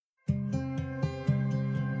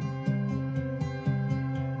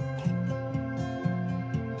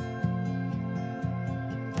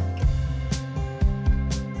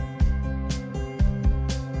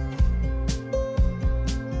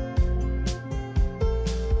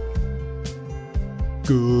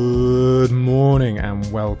Good morning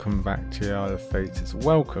and welcome back to Isle of Fates.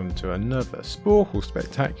 Welcome to another Sporcle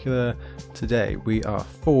Spectacular. Today we are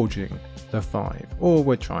forging the 5, or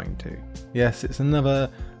we're trying to. Yes, it's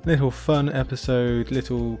another little fun episode,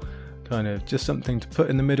 little kind of just something to put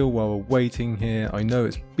in the middle while we're waiting here. I know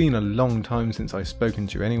it's been a long time since I've spoken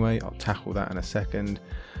to you anyway, I'll tackle that in a second.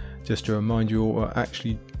 Just to remind you all what we're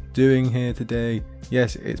actually doing here today.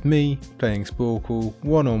 Yes, it's me playing Sporcle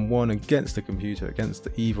one-on-one against the computer, against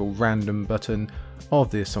the evil random button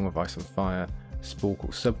of the Song of Ice and Fire Sporcle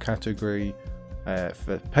subcategory.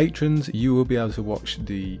 For patrons, you will be able to watch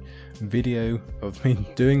the video of me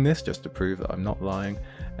doing this just to prove that I'm not lying.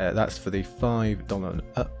 That's for the $5 and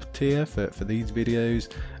up tier for these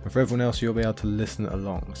videos, and for everyone else you'll be able to listen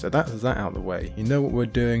along. So that's that out of the way. You know what we're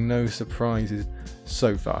doing, no surprises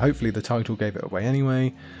so far. Hopefully the title gave it away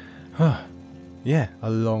anyway. Yeah, a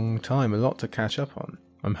long time, a lot to catch up on.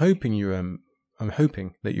 I'm hoping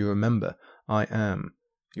that you remember I am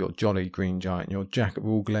your jolly green giant, your jack of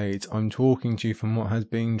all glades. I'm talking to you from what has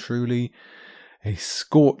been truly a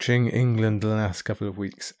scorching England the last couple of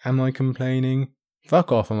weeks. Am I complaining?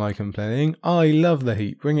 Fuck off, am I complaining? I love the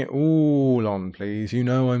heat. Bring it all on, please. You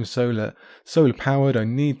know I'm solar powered. I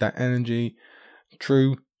need that energy.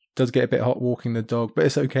 True, does get a bit hot walking the dog, but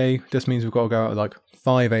it's okay. Just means we've got to go out at like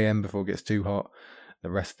 5 a.m. before it gets too hot. The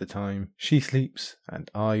rest of the time, she sleeps, and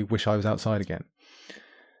I wish I was outside again.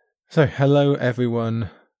 So, hello everyone.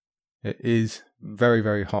 It is very,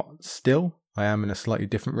 very hot still. I am in a slightly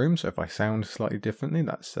different room, so if I sound slightly differently,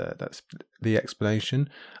 that's the explanation.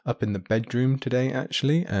 Up in the bedroom today,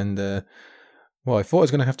 actually, and I thought I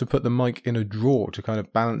was going to have to put the mic in a drawer to kind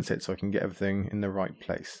of balance it so I can get everything in the right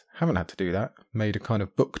place. Haven't had to do that. Made a kind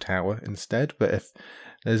of book tower instead, but if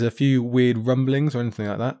there's a few weird rumblings or anything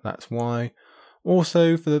like that, that's why.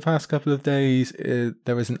 Also, for the past couple of days,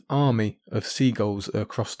 there is an army of seagulls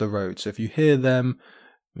across the road, so if you hear them,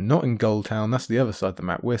 not in Goldtown, that's the other side of the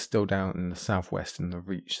map. We're still down in the southwest in the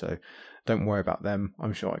Reach, so don't worry about them.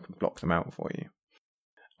 I'm sure I can block them out for you.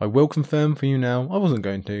 I will confirm for you now, I wasn't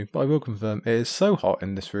going to, but I will confirm it is so hot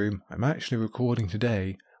in this room, I'm actually recording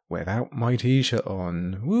today without my t-shirt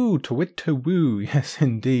on. Woo, to wit to woo, yes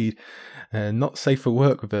indeed. Not safe for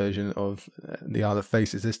work version of the Isle of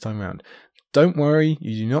Faces this time round. Don't worry,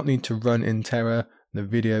 you do not need to run in terror. The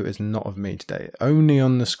video is not of me today, only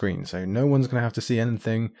on the screen, so no one's going to have to see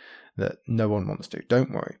anything that no one wants to.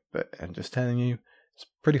 Don't worry, but I'm just telling you, it's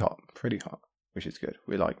pretty hot, which is good.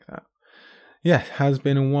 We like that. Yeah, it has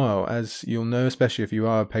been a while, as you'll know, especially if you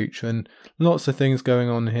are a patron. Lots of things going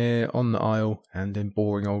on here on the Isle and in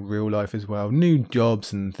boring old real life as well. New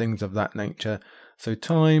jobs and things of that nature. So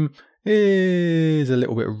time is a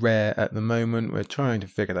little bit rare at the moment. We're trying to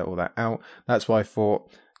figure all that out. That's why I thought,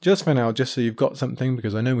 just for now, just so you've got something,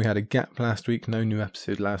 because I know we had a gap last week, no new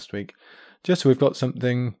episode last week. Just so we've got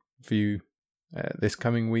something for you this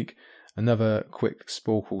coming week. Another quick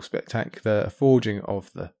Sporcle Spectacular, Forging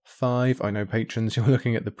of the 5. I know patrons, you're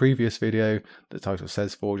looking at the previous video, the title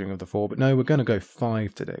says Forging of the 4, but no, we're going to go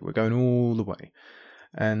 5 today. We're going all the way.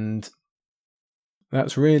 And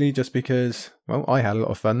that's really just because, well, I had a lot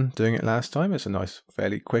of fun doing it last time. It's a nice,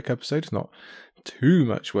 fairly quick episode. It's not too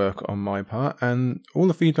much work on my part, and all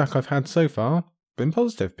the feedback I've had so far been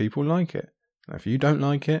positive. People like it. Now, if you don't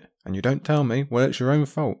like it and you don't tell me, well, it's your own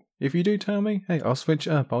fault. If you do tell me, hey, I'll switch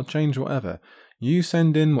it up, I'll change whatever. You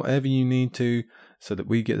send in whatever you need to so that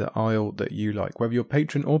we get the Isle that you like. Whether you're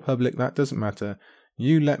patron or public, that doesn't matter.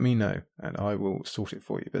 You let me know and I will sort it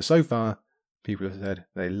for you. But so far, people have said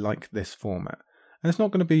they like this format. And it's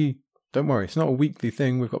not going to be, don't worry, it's not a weekly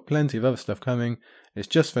thing. We've got plenty of other stuff coming. It's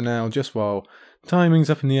just for now, just while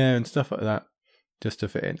timing's up in the air and stuff like that, just to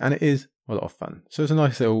fit in. And it is a lot of fun. So it's a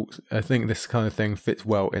nice little, I think this kind of thing fits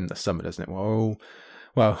well in the summer, doesn't it?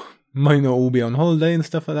 Well, might not all be on holiday and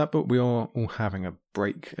stuff like that, but we are all having a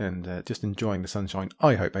break and just enjoying the sunshine,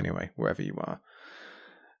 I hope anyway, wherever you are.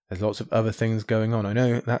 There's lots of other things going on. I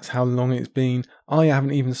know that's how long it's been. I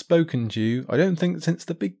haven't even spoken to you, I don't think, since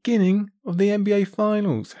the beginning of the NBA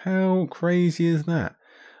Finals. How crazy is that?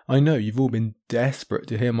 I know you've all been desperate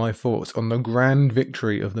to hear my thoughts on the grand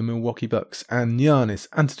victory of the Milwaukee Bucks and Giannis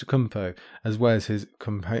Antetokounmpo, as well as his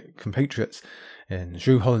compatriots in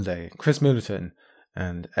Jrue Holiday, Chris Middleton,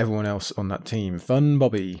 and everyone else on that team. Fun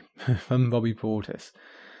Bobby Portis.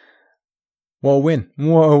 What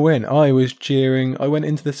a win. I was cheering. I went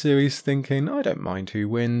into the series thinking, I don't mind who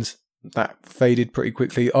wins. That faded pretty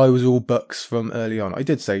quickly. I was all Bucks from early on. I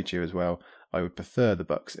did say to you as well, I would prefer the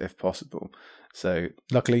Bucks if possible. So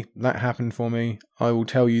luckily that happened for me. I will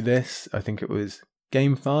tell you this, I think it was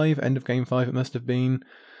Game 5, end of Game 5 it must have been.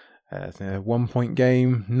 A 1 point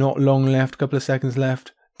game, not long left, couple of seconds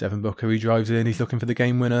left. Devin Booker, he drives in, he's looking for the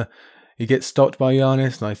game winner. He gets stopped by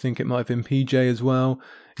Giannis, and I think it might have been PJ as well.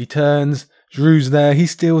 He turns, Drew's there, he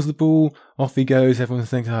steals the ball, off he goes. Everyone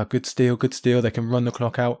thinks, good steal, they can run the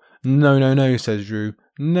clock out. No, says Drew.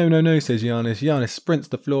 No, says Giannis. Giannis sprints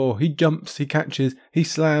the floor, he jumps, he catches, he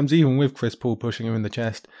slams, even with Chris Paul pushing him in the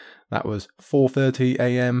chest. That was 4:30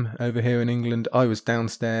 a.m. over here in England. I was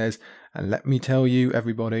downstairs, and let me tell you,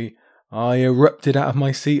 everybody, I erupted out of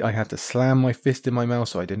my seat. I had to slam my fist in my mouth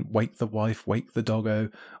so I didn't wake the wife, wake the doggo,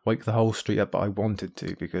 wake the whole street up, but I wanted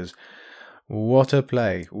to, because what a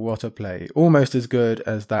play. Almost as good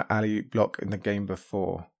as that alley-oop block in the game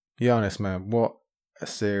before. Giannis, man, what a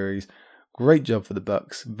series. Great job for the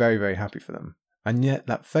Bucks. Very, very happy for them. And yet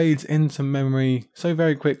that fades into memory so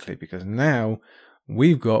very quickly, because now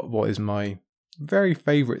we've got what is my very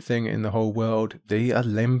favourite thing in the whole world. The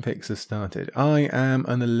Olympics have started. I am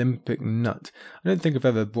an Olympic nut. I don't think I've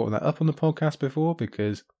ever brought that up on the podcast before,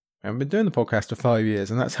 because I haven't been doing the podcast for 5 years,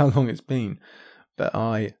 and that's how long it's been. But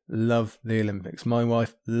I love the Olympics. My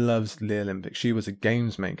wife loves the Olympics. She was a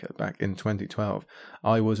games maker back in 2012.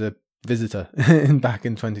 I was a visitor back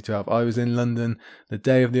in 2012. I was in London the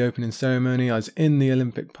day of the opening ceremony. I was in the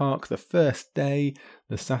Olympic Park the first day,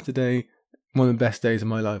 the Saturday. One of the best days of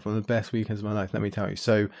my life, one of the best weekends of my life, let me tell you.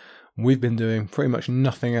 So we've been doing pretty much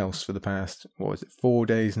nothing else for the past, 4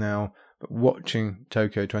 days now, but watching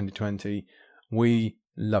Tokyo 2020. We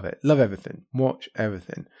love it. Love everything. Watch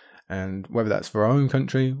everything. And whether that's for our own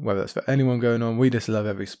country, whether that's for anyone going on, we just love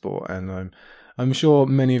every sport. And I'm sure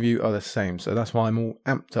many of you are the same. So that's why I'm all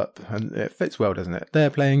amped up. And it fits well, doesn't it? They're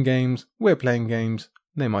playing games. We're playing games.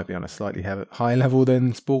 They might be on a slightly higher level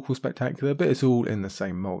than Sporkle Spectacular, but it's all in the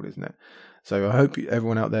same mould, isn't it? So I hope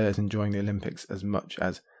everyone out there is enjoying the Olympics as much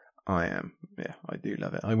as I am. Yeah, I do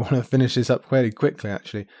love it. I want to finish this up fairly quickly,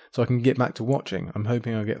 actually, so I can get back to watching. I'm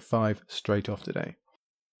hoping I'll get 5 straight off today.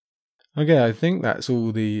 Okay, I think that's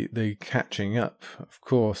all the catching up. Of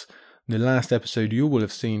course, the last episode you will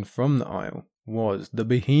have seen from the Isle was the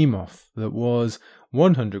behemoth that was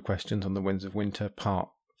 100 questions on the Winds of Winter, part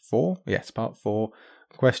 4. Yes, part 4.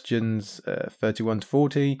 Questions 31 to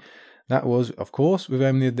 40. That was, of course, with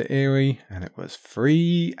Emily of the Eyrie, and it was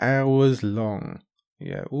 3 hours long.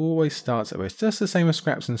 Yeah, always starts that way. It's just the same as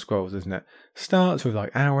Scraps and Scrolls, isn't it? Starts with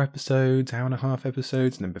like hour episodes, hour and a half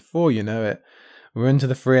episodes, and then before you know it, we're into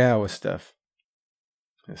the 3 hour stuff.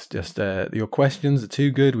 It's just, your questions are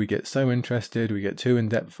too good, we get so interested, we get too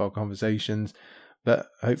in-depth with our conversations, but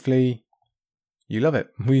hopefully you love it.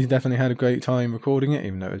 We definitely had a great time recording it,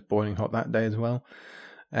 even though it was boiling hot that day as well.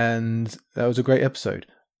 And that was a great episode.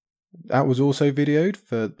 That was also videoed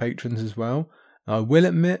for patrons as well. I will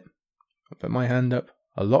admit, I'll put my hand up,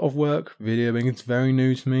 a lot of work. Videoing is very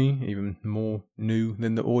new to me, even more new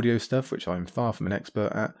than the audio stuff, which I'm far from an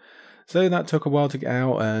expert at. So that took a while to get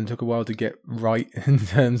out and took a while to get right in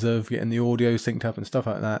terms of getting the audio synced up and stuff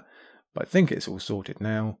like that. But I think it's all sorted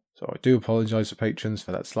now. So I do apologise for patrons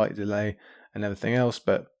for that slight delay and everything else,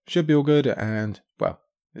 but should be all good. And, well,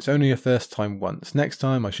 it's only a first time once. Next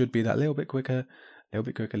time I should be that little bit quicker.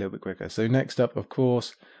 So next up, of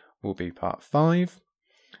course, will be part 5.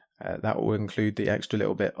 That will include the extra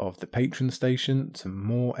little bit of the patron station, some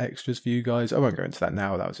more extras for you guys. I won't go into that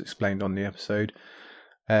now, that was explained on the episode.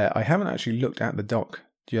 I haven't actually looked at the doc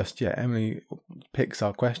just yet. Emily picks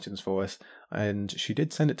our questions for us, and she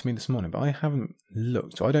did send it to me this morning, but I haven't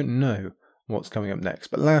looked, so I don't know what's coming up next.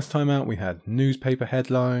 But last time out, we had newspaper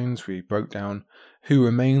headlines, we broke down who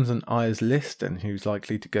remains on Aya's list and who's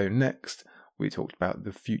likely to go next. We talked about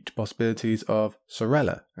the future possibilities of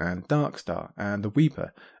Sorella and Darkstar and the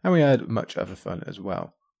Weeper, and we had much other fun as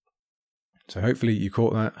well. So hopefully you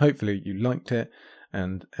caught that, hopefully you liked it,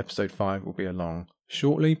 and episode 5 will be along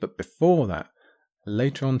shortly. But before that,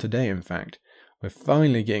 later on today in fact, we're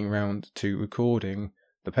finally getting round to recording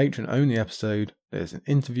the patron-only episode. There's an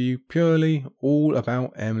interview purely all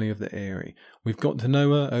about Emily of the Eyrie. We've got to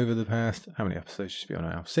know her over the past, how many episodes should be on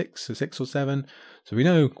now? 6 or 7. So we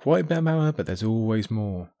know quite a bit about her, but there's always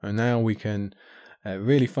more. And now we can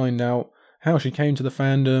really find out how she came to the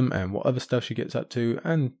fandom and what other stuff she gets up to.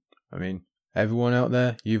 And, I mean, everyone out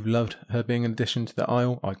there, you've loved her being an addition to the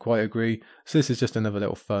Isle. I quite agree. So this is just another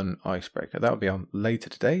little fun icebreaker. That'll be on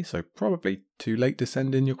later today, so probably too late to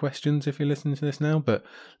send in your questions if you're listening to this now, but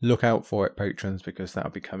look out for it, patrons, because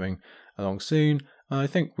that'll be coming along soon. I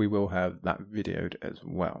think we will have that videoed as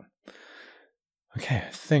well. Okay,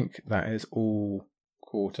 I think that is all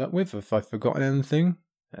caught up with. If I've forgotten anything,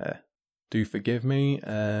 do forgive me.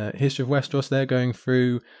 History of Westeros, they're going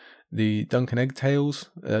through the Duncan Egg tales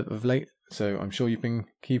of late. So I'm sure you've been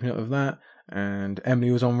keeping up with that. and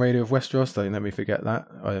Emily was on Radio of Westeros, don't let me forget that.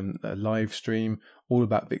 A live stream all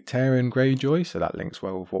about Victarion Greyjoy, so that links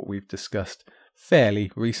well with what we've discussed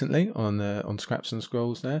fairly recently on Scraps and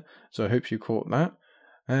Scrolls there. So I hope you caught that.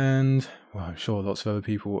 And well, I'm sure lots of other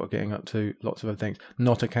people are getting up to lots of other things.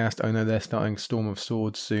 Notacast, I know they're starting Storm of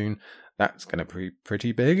Swords soon. That's going to be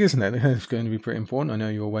pretty big, isn't it? It's going to be pretty important. I know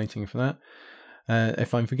you're waiting for that.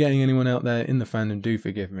 If I'm forgetting anyone out there in the fandom, do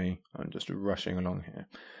forgive me. I'm just rushing along here.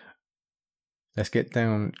 Let's get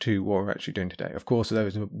down to what we're actually doing today. Of course, there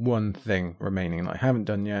is one thing remaining that I haven't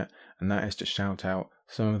done yet, and that is to shout out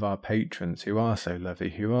some of our patrons who are so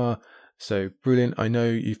lovely, who are so brilliant. I know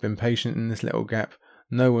you've been patient in this little gap.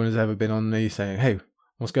 No one has ever been on me saying, hey,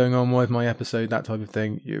 what's going on with my episode, that type of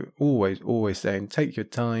thing. You're always saying, take your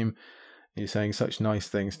time. You're saying such nice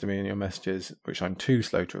things to me in your messages, which I'm too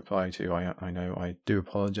slow to reply to. I know, I do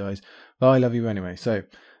apologise, but I love you anyway. So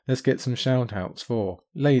let's get some shout outs for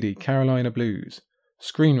Lady Carolina Blues,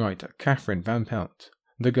 screenwriter Catherine Van Pelt,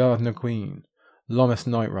 The Gardener Queen, Lomas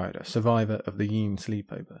Knight Rider, survivor of the Yeen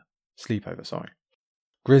sleepover,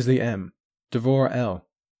 Grizzly M, Devora L,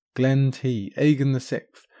 Glenn T, Aegon the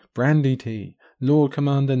Sixth, Brandy T, Lord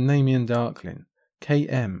Commander Namian Darklin,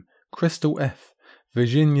 KM, Crystal F,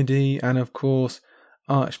 Virginia D, and of course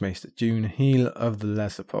Archmaester June Heel of the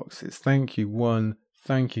Lesserpoxes. Thank you one,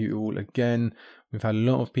 thank you all again. We've had a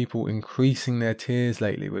lot of people increasing their tiers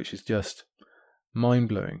lately, which is just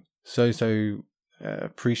mind-blowing. So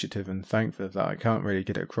appreciative and thankful of that. I can't really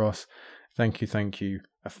get it across. Thank you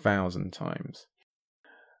 1,000 times.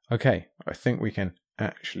 Okay, I think we can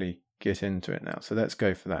actually get into it now. So let's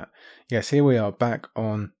go for that. Yes, here we are back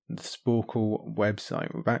on the Sporcle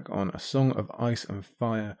website. We're back on A Song of Ice and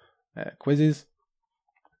Fire quizzes.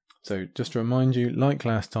 So just to remind you, like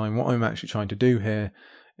last time, what I'm actually trying to do here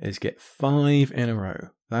is get 5 in a row.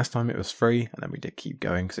 Last time it was 3, and then we did keep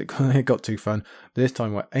going because it got too fun. But this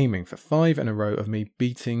time we're aiming for 5 in a row of me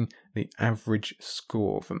beating the average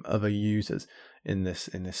score from other users in this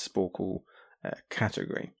Sporcle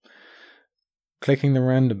category. Clicking the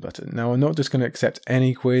random button. Now, I'm not just going to accept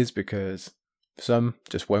any quiz because some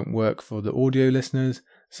just won't work for the audio listeners.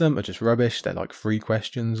 Some are just rubbish. They're like free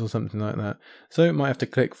questions or something like that. So I might have to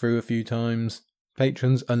click through a few times.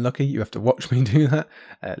 Patrons, unlucky, you have to watch me do that.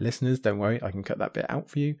 Listeners, don't worry, I can cut that bit out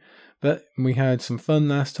for you. But we had some fun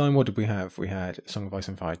last time. What did we have? We had Song of Ice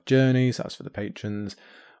and Fire Journeys. That's for the patrons.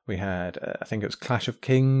 We had, I think it was Clash of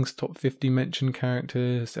Kings, top 50 mentioned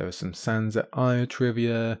characters. There was some Sansa Arya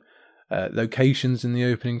trivia. Locations in the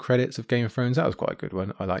opening credits of Game of Thrones. That was quite a good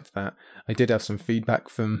one. I liked that. I did have some feedback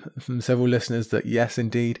from several listeners that yes,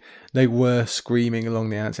 indeed, they were screaming along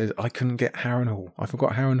the answers. I couldn't get Harrenhal. I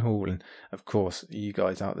forgot Harrenhal. And of course, you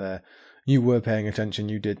guys out there, you were paying attention.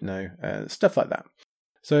 You did know stuff like that.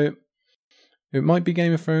 So it might be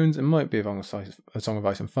Game of Thrones. It might be A Song of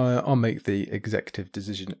Ice and Fire. I'll make the executive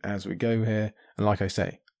decision as we go here. And like I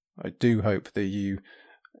say, I do hope that you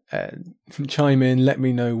chime in, let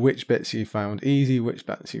me know which bits you found easy, which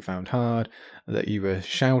bits you found hard, that you were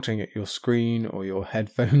shouting at your screen or your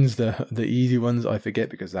headphones, the easy ones. I forget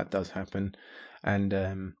because that does happen.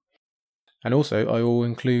 And also I will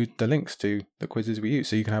include the links to the quizzes we use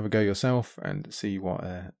so you can have a go yourself and see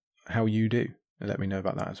how you do, and let me know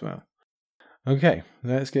about that as well. Okay,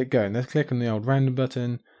 let's get going. Let's click on the old random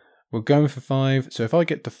button. We're going for 5, so if I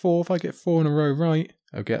get to 4, if I get 4 in a row right,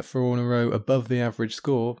 I'll get 4 in a row above the average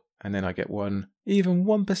score, and then I get 1, even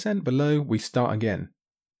 1% below, we start again.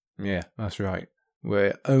 Yeah, that's right.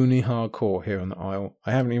 We're only hardcore here on the Isle.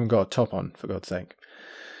 I haven't even got a top on, for God's sake.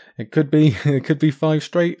 It could be 5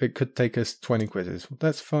 straight, it could take us 20 quizzes.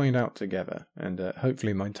 Let's find out together, and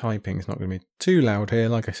hopefully my typing is not going to be too loud here.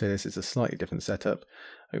 Like I said, this is a slightly different setup.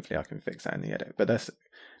 Hopefully I can fix that in the edit. But let's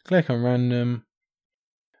click on random.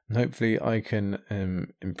 And hopefully I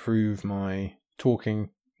can improve my talking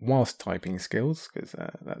whilst typing skills, because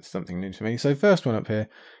that's something new to me. So first one up here,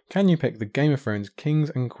 can you pick the Game of Thrones kings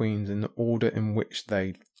and queens in the order in which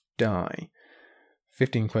they die?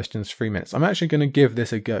 15 questions, 3 minutes. I'm actually going to give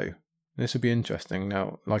this a go. This will be interesting.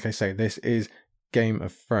 Now, like I say, this is Game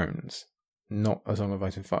of Thrones, not A Song of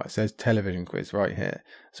Ice and Fire. It says television quiz right here.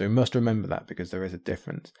 So we must remember that because there is a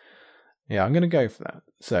difference. Yeah, I'm going to go for that.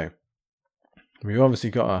 So we've obviously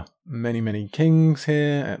got many kings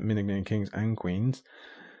here, many kings and queens.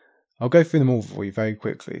 I'll go through them all for you very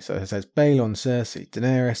quickly. So it says Balon, Cersei,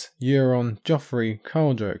 Daenerys, Euron, Joffrey,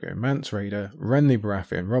 Khal Drogo, Mance Rayder, Renly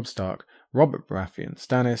Baratheon, Robb Stark, Robert Baratheon,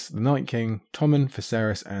 Stannis, the Night King, Tommen,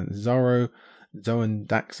 Viserys, and Zorro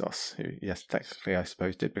Zoandaxos, who, yes, technically I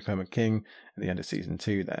suppose did become a king at the end of season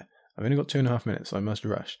 2 there. I've only got 2.5 minutes, so I must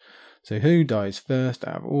rush. So who dies first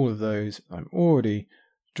out of all of those? I'm already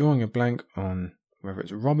drawing a blank on whether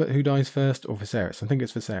it's Robert who dies first or Viserys. I think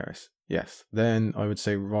it's Viserys. Yes. Then I would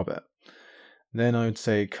say Robert. Then I would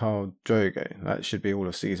say Khal Drogo. That should be all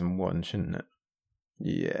of season 1, shouldn't it?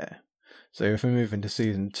 Yeah. So if we move into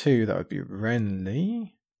season 2, that would be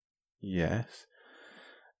Renly. Yes.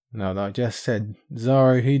 Now that I just said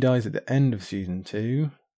Xaro, he dies at the end of season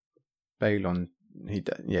 2. Balon, he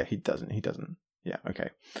doesn't. Yeah, okay.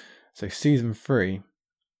 So season 3,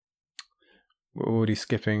 we're already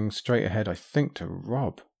skipping straight ahead, I think, to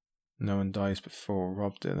Robb. No one dies before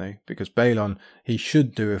Robb, do they? Because Balon, he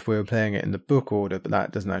should do if we were playing it in the book order, but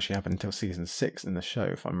that doesn't actually happen until season 6 in the show,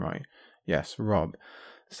 if I'm right. Yes, Robb.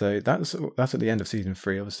 So that's at the end of season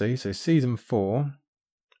 3, obviously. So season 4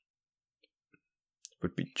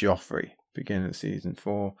 would be Joffrey, beginning of season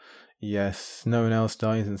 4. Yes, no one else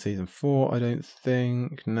dies in season 4, I don't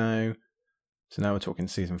think. No. So now we're talking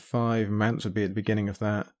season 5. Mance would be at the beginning of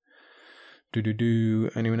that.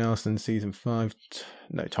 Anyone else in season 5?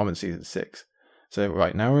 No, Tom in season 6. So,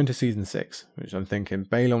 right, now we're into season 6, which I'm thinking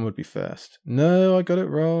Balon would be first. No, I got it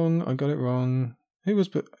wrong. Who was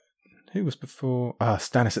before?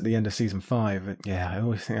 Stannis at the end of season 5. Yeah, I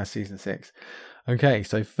always think that's season 6. Okay,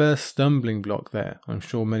 so first stumbling block there. I'm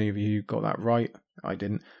sure many of you got that right. I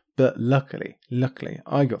didn't. But luckily,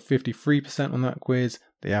 I got 53% on that quiz.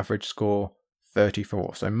 The average score,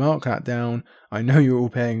 34. So mark that down. I know you're all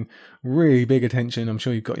paying really big attention. I'm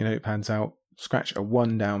sure you've got your notepads out. Scratch a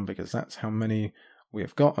 1 down because that's how many we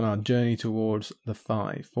have got on our journey towards the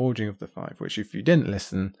 5, Forging of the 5, which if you didn't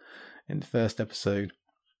listen in the first episode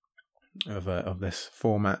of this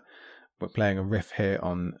format, we're playing a riff here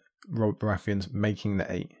on Robert Baratheon's making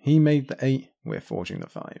the 8. He made the 8, we're forging the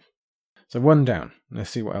 5. So 1 down.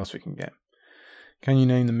 Let's see what else we can get. Can you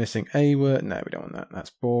name the missing A word? No, we don't want that.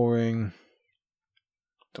 That's boring.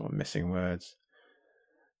 Don't want missing words.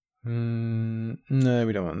 No,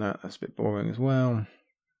 we don't want that. That's a bit boring as well.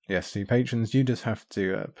 Yes, so patrons, you just have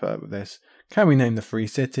to put up with this. Can we name the 3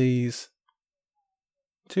 cities?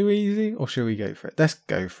 Too easy? Or shall we go for it? Let's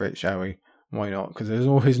go for it, shall we? Why not? Because there's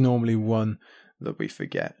always normally one that we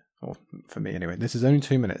forget. Or for me anyway. This is only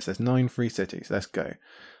 2 minutes. There's 9 free cities. Let's go.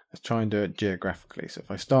 Let's try and do it geographically. So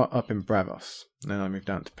if I start up in Braavos, then I move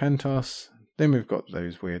down to Pentos. Then we've got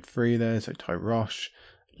those weird 3 there. So Tyrosh,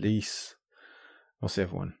 Lys. What's the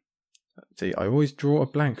other one? See, I always draw a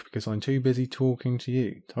blank because I'm too busy talking to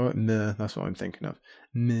you. That's what I'm thinking of.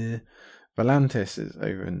 Volantis is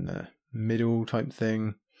over in the middle type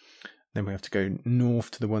thing. Then we have to go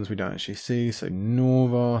north to the ones we don't actually see. So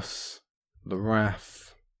Norvos, the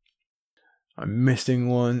Wrath. I'm missing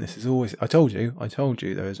one. This is always... I told you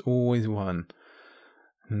there is always one.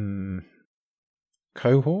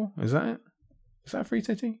 Qohor, is that it? Is that a free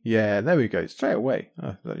city? Yeah, there we go. Straight away. I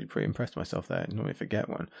was actually pretty impressed with myself there. Normally forget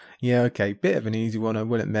one. Yeah, okay. Bit of an easy one, I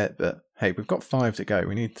will admit. But hey, we've got 5 to go.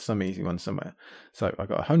 We need some easy ones somewhere. So I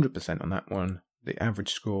got 100% on that one. The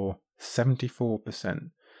average score, 74%.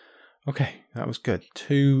 Okay, that was good.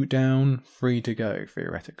 2 down, 3 to go,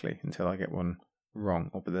 theoretically, until I get one wrong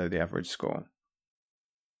or below the average score.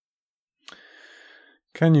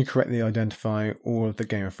 Can you correctly identify all of the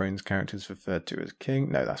Game of Thrones characters referred to as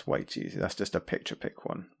king? No, that's way too easy. That's just a picture pick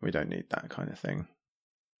one. We don't need that kind of thing.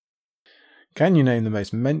 Can you name the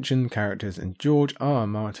most mentioned characters in George R. R.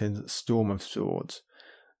 Martin's Storm of Swords?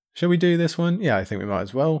 Shall we do this one? Yeah, I think we might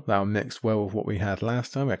as well. That'll mix well with what we had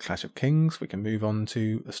last time. We had Clash of Kings. We can move on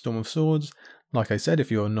to A Storm of Swords. Like I said,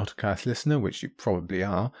 if you're not a cast listener, which you probably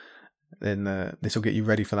are, then this will get you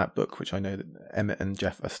ready for that book, which I know that Emmett and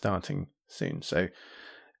Jeff are starting soon. So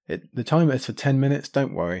the timer is for 10 minutes.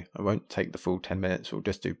 Don't worry, I won't take the full 10 minutes. We'll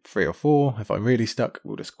just do 3 or 4. If I'm really stuck,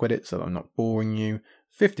 we'll just quit it so that I'm not boring you.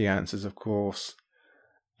 50 answers, of course.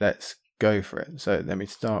 Let's go for it. So let me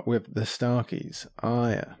start with the Starkies.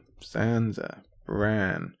 Arya, Sansa,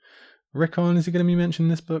 Bran. Rickon, is he going to be mentioned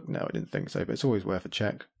in this book? No, I didn't think so, but it's always worth a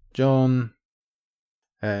check. Jon.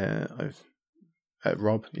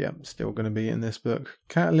 Robb, yeah, still going to be in this book.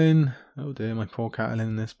 Catelyn, oh dear, my poor Catelyn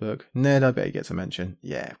in this book. Ned, I bet he gets a mention.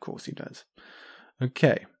 Yeah, of course he does.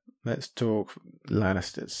 Okay, let's talk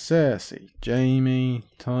Lannisters. Cersei, Jaime,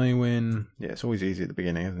 Tywin. Yeah, it's always easy at the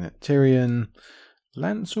beginning, isn't it? Tyrion.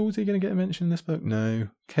 Lancel, is he going to get a mention in this book? No.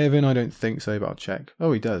 Kevin, I don't think so, but I'll check.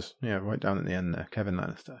 Oh, he does. Yeah, right down at the end there. Kevin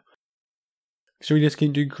Lannister. Should we just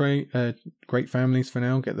keep doing great families for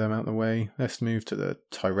now? Get them out of the way. Let's move to the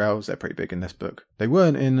Tyrells. They're pretty big in this book. They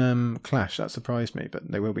weren't in Clash. That surprised me,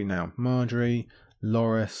 but they will be now. Marjorie,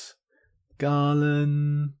 Loras,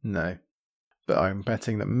 Garland. No. But I'm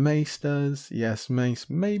betting that Mace does. Yes, Mace.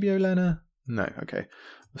 Maybe Olenna. No. Okay.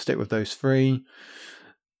 We'll stick with those 3.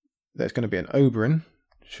 There's going to be an Oberyn.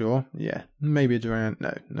 Sure, yeah. Maybe a Durand.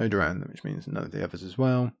 No Durand, which means none of the others as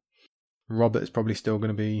well. Robert is probably still going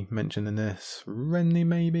to be mentioned in this. Renly,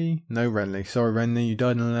 maybe? No Renly. Sorry, Renly, you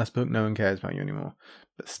died in the last book. No one cares about you anymore.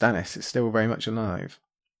 But Stannis is still very much alive.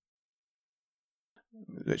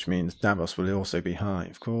 Which means Davos will also be high,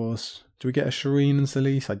 of course. Do we get a Shireen and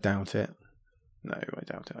Selyse? I doubt it. No, I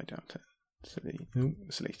doubt it.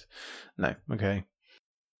 Selyse. No, okay.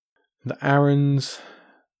 The Aarons.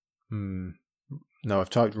 No,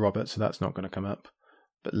 I've typed Robert, so that's not going to come up.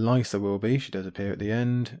 But Lysa will be. She does appear at the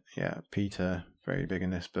end. Yeah, Peter, very big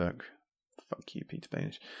in this book. Fuck you, Peter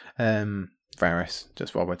Baelish. Varys,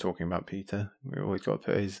 just while we're talking about Peter. We've always got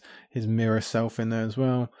to put his mirror self in there as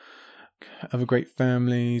well. Other great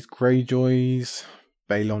families. Greyjoys.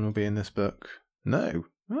 Balon will be in this book. No.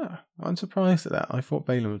 I'm surprised at that. I thought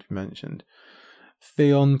Balon would be mentioned.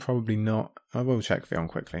 Theon, probably not. I will check Theon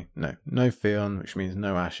quickly. No Theon, which means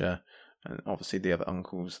no Asher. And obviously the other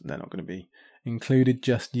uncles, they're not going to be included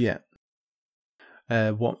just yet.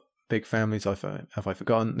 What big families have I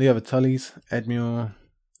forgotten? The other Tullys, Edmure,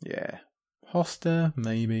 yeah. Hoster,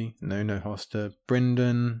 maybe. No Hoster.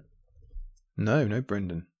 Brynden. No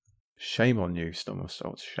Brynden. Shame on you, Storm of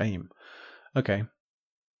Swords. Shame. Okay.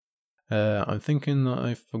 I'm thinking that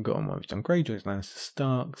I've forgotten what we've done. Greyjoys, Lannisters,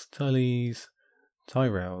 Starks, Tullys,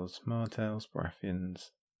 Tyrells, Martells, Baratheons,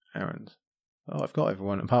 Aarons. Oh, I've got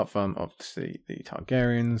everyone, apart from, obviously, the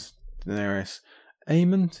Targaryens, Daenerys.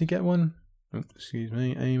 Aemon, to get one? Oh, excuse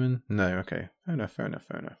me, Aemon. No, okay. Fair enough.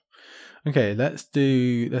 Okay,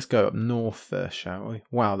 let's go up north first, shall we?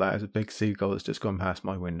 Wow, that is a big seagull that's just gone past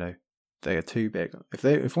my window. They are too big.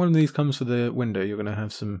 If one of these comes for the window, you're going to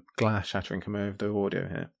have some glass shattering come over the audio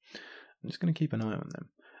here. I'm just going to keep an eye on them.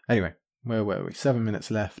 Anyway, where were we? 7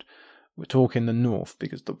 minutes left. We're talking the north,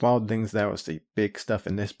 because the wildlings there are the big stuff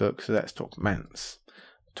in this book, so let's talk Mance.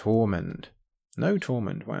 Tormund. No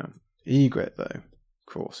Tormund, wow. Ygritte, though. Of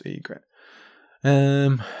course, Ygritte.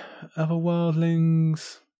 Other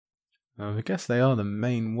wildlings. I guess they are the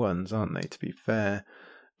main ones, aren't they, to be fair?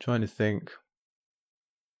 Trying to think.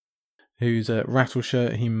 Who's a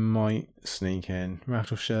Rattleshirt? He might sneak in.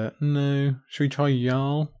 Rattleshirt, no. Should we try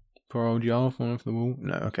Jarl? Poor old Jarl falling off the wall?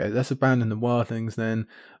 No, okay, let's abandon the wildlings then.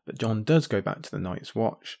 But Jon does go back to the Night's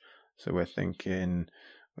Watch. So we've said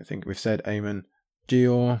Aemon,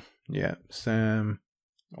 Gior, yeah, Sam,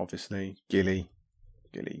 obviously, Gilly.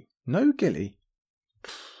 No Gilly.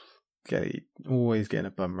 Gilly, always getting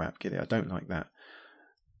a bum rap, Gilly. I don't like that.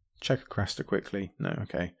 Check a Craster quickly. No,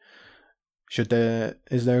 okay.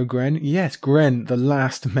 Is there a Gren? Yes, Gren, the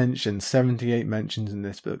last mention. 78 mentions in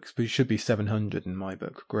this book. But it should be 700 in my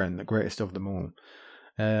book. Gren, the greatest of them all.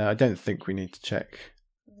 I don't think we need to check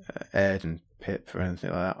Ed and Pip or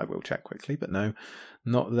anything like that. I will check quickly, but no,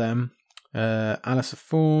 not them. Alistair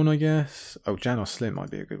Thorne, I guess. Oh, Janos Slynt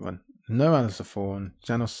might be a good one. No Alistair Thorne.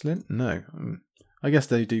 Janos Slynt? No. I guess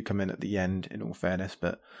they do come in at the end, in all fairness,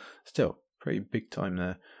 but still, pretty big time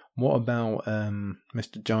there. What about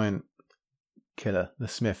Mr. Giant Killer, the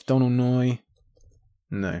Smith? Donal Noye?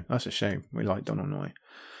 No, that's a shame. We like Donal Noye.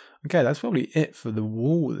 Okay, that's probably it for the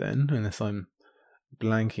wall then, unless I'm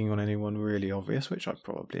blanking on anyone really obvious, which I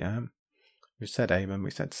probably am. We said Aemon,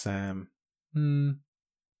 we said Sam.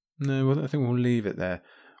 No, I think we'll leave it there.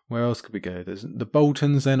 Where else could we go? There's the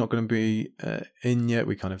Boltons, they're not going to be in yet.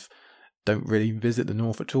 We kind of don't really visit the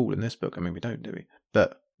north at all in this book. I mean, we don't, do we?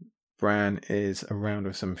 But Bran is around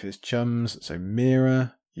with some of his chums. So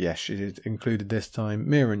Meera, yes, she is included this time.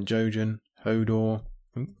 Meera and Jojen, Hodor.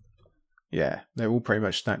 Yeah, they're all pretty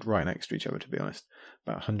much stacked right next to each other, to be honest.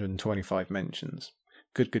 About 125 mentions.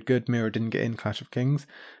 Good. Meera didn't get in Clash of Kings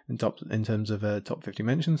in terms of top 50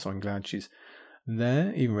 mentions, so I'm glad she's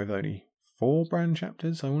there, even with only 4 Bran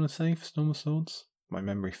chapters, I want to say, for Storm of Swords. My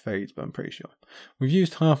memory fades, but I'm pretty sure. We've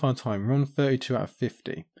used half our time. We're on 32 out of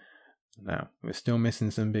 50. Now, we're still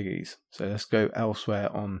missing some biggies, so let's go elsewhere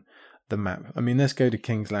on the map. I mean, let's go to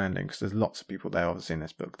King's Landing, because there's lots of people there, obviously, in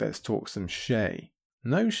this book. Let's talk some Shae.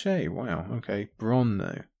 No Shae, wow, okay. Bronn,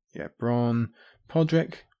 though. Yeah, Bronn.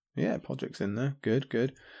 Podrick. Yeah, Podrick's in there.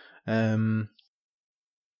 Good. Who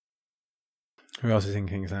else is in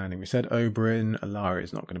King's Landing? We said Oberyn.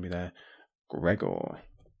 Alari's not going to be there. Gregor.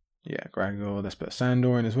 Yeah, Gregor. Let's put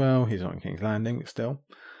Sandor in as well. He's not in King's Landing, but still.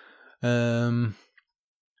 Who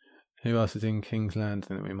else is in King's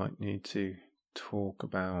Landing that we might need to talk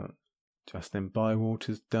about? Justin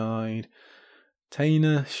Bywater's died.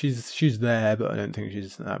 Taina, she's there, but I don't think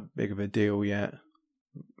she's that big of a deal yet.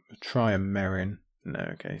 Try a Meryn. No,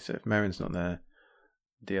 okay, so if Meryn's not there,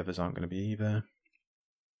 the others aren't going to be either.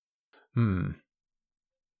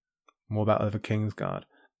 What about other Kingsguard?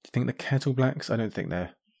 Do you think the Kettleblacks? I don't think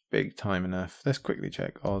they're big time enough. Let's quickly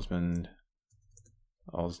check. Osmond,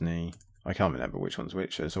 Osney. I can't remember which one's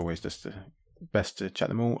which. So it's always just best to check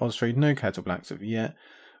them all. Osfried, no Kettle Blacks of yet.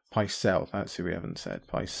 Pycelle, that's who we haven't said.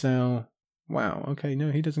 Pycelle. Wow, okay,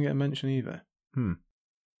 no, he doesn't get a mention either.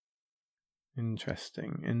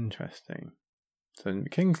 Interesting. So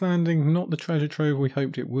King's Landing, not the treasure trove we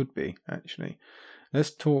hoped it would be, actually.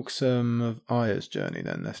 Let's talk some of Aya's journey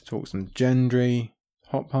then. Let's talk some Gendry.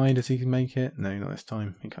 Hot Pie, does he make it? No, not this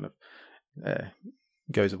time. He kind of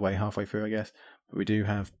goes away halfway through, I guess. But we do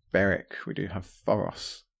have Beric. We do have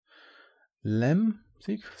Thoros. Lem? Does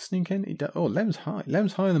he sneak in? Lem's high.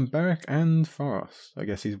 Lem's higher than Beric and Thoros. I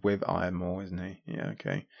guess he's with Aya more, isn't he? Yeah,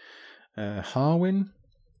 okay. Harwin?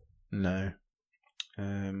 No.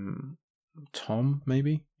 Tom,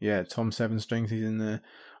 maybe? Yeah, Tom 7 Strings, he's in there.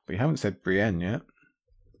 But we haven't said Brienne yet.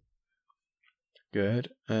 Good.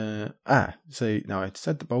 So, no, I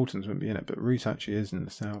said the Boltons wouldn't be in it, but Root actually is in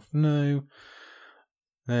the south. No.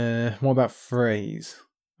 What about Freys?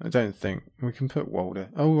 I don't think. We can put Walder.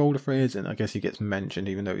 Oh, Walder Frey is in. I guess he gets mentioned,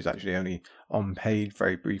 even though he's actually only on paid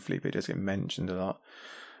very briefly, but he does get mentioned a lot.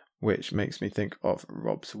 Which makes me think of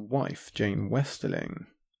Rob's wife, Jane Westerling.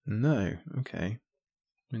 No. Okay.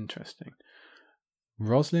 Interesting.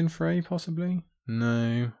 Roslyn Frey, possibly?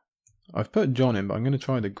 No. I've put John in, but I'm going to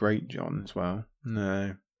try the Great John as well.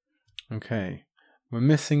 No. Okay. We're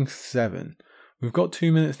missing 7. We've got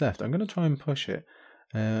 2 minutes left. I'm going to try and push it.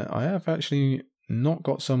 I have actually not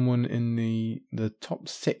got someone in the top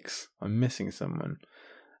 6. I'm missing someone,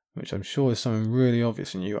 which I'm sure is someone really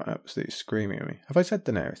obvious, and you are absolutely screaming at me. Have I said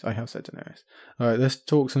Daenerys? I have said Daenerys. Alright, let's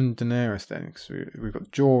talk some Daenerys then, because we've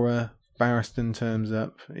got Jorah. Barristan turns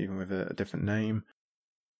up, even with a different name.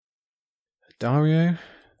 Daario?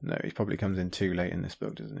 No, he probably comes in too late in this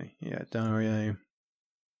book, doesn't he? Yeah, Daario.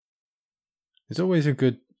 It's always a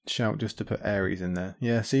good shout just to put Aerys in there.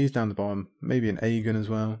 Yeah, see, he's down the bottom. Maybe an Aegon as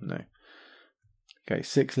well. No. Okay,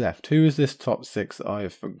 6 left. Who is this top 6 that I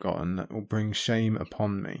have forgotten that will bring shame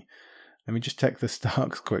upon me? Let me just check the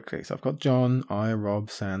Starks quickly. So I've got Jon, Arya, Robb,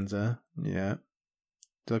 Sansa. Yeah.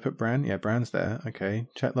 Did I put Bran? Yeah, Bran's there. Okay.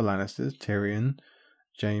 Check the Lannisters. Tyrion.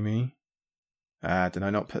 Jaime. Did I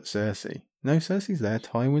not put Cersei? No, Cersei's there.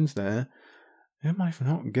 Tywin's there. Who am I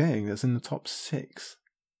not getting that's in the top 6?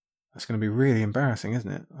 That's going to be really embarrassing,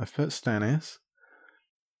 isn't it? I've put Stannis.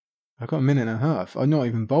 I've got a minute and a half. I'm not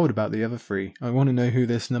even bothered about the other 3. I want to know who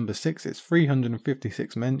this number 6 is.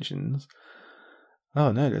 356 mentions.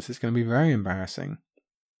 Oh no, this is going to be very embarrassing.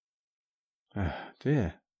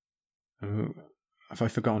 Dear. Have I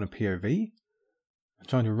forgotten a POV? I'm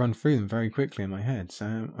trying to run through them very quickly in my head.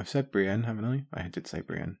 So I've said Brienne, haven't I? I did say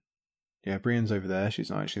Brienne. Yeah, Brienne's over there. She's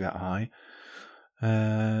not actually that high.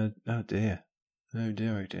 Oh dear. Oh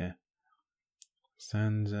dear.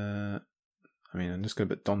 Sansa. I mean, I'm just going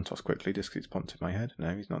to put Dontos quickly just because it's popped in my head.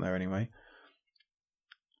 No, he's not there anyway.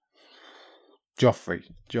 Joffrey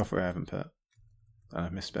I haven't put. I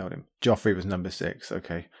misspelled him. Joffrey was number 6.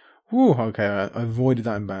 Okay. Whew, okay, I avoided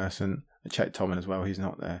that embarrassment. I checked Tommen as well. He's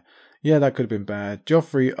not there. Yeah, that could have been bad.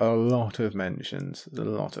 Joffrey, a lot of mentions.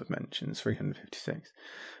 356.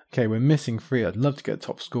 Okay, we're missing 3. I'd love to get a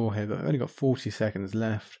top score here, but I've only got 40 seconds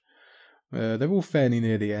left. They're all fairly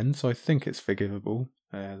near the end, so I think it's forgivable.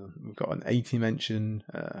 We've got an 80 mention,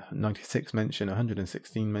 96 mention,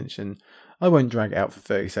 116 mention. I won't drag it out for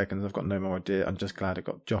 30 seconds. I've got no more idea. I'm just glad I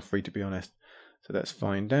got Joffrey, to be honest. So let's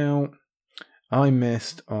find out. I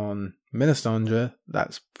missed on Melisandre.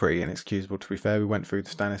 That's pretty inexcusable, to be fair. We went through the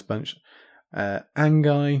Stannis bunch.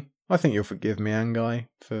 Anguy. I think you'll forgive me, Anguy,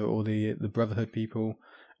 for all the Brotherhood people.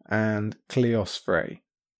 And Cleos Frey.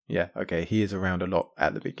 Yeah, okay, he is around a lot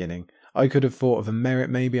at the beginning. I could have thought of a Merritt,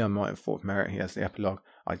 maybe. I might have thought of Merritt. He has the epilogue.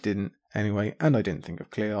 I didn't anyway, and I didn't think of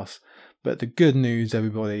Cleos. But the good news,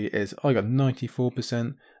 everybody, is I got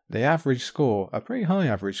 94%. The average score, a pretty high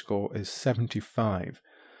average score, is 75.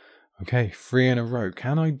 Okay, 3 in a row.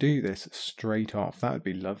 Can I do this straight off? That would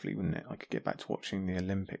be lovely, wouldn't it? I could get back to watching the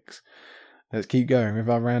Olympics. Let's keep going with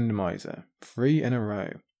our randomizer. 3 in a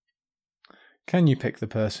row. Can you pick the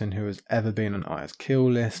person who has ever been on Aya's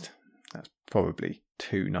kill list? That's probably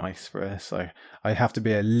too nice for us. So I have to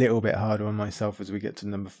be a little bit harder on myself as we get to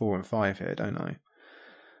number 4 and 5 here, don't I?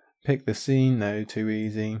 Pick the scene. No, too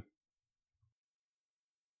easy.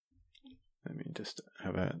 Let me just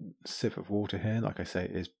have a sip of water here. Like I say,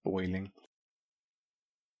 it is boiling.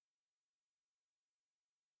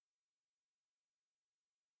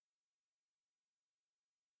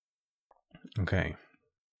 Okay.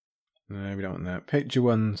 No, we don't want that. Picture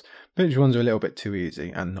ones are a little bit too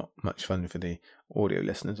easy and not much fun for the audio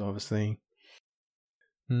listeners, obviously.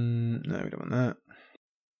 No, we don't want that.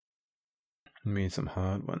 Need some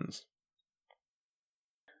hard ones.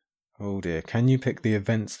 Oh dear. Can you pick the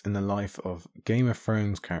events in the life of Game of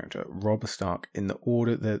Thrones character Robb Stark in the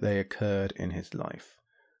order that they occurred in his life?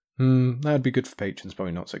 That would be good for patrons,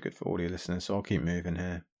 probably not so good for audio listeners, so I'll keep moving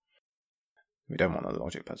here. We don't want a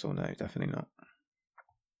logic puzzle, no, definitely not.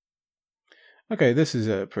 Okay, this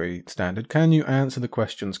is pretty standard. Can you answer the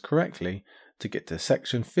questions correctly to get to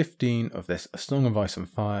section 15 of this A Song of Ice and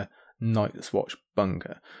Fire Night's Watch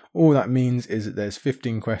bunker? All that means is that there's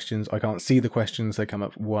 15 questions. I can't see the questions, they come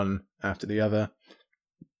up one after the other.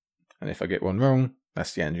 And if I get one wrong,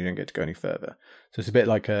 that's the end, you don't get to go any further. So it's a bit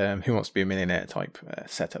like Who Wants to Be a Millionaire type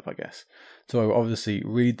setup, I guess. So I will obviously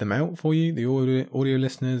read them out for you, the audio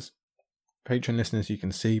listeners. Patreon listeners you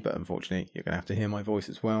can see, but unfortunately you're going to have to hear my voice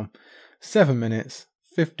as well. 7 minutes,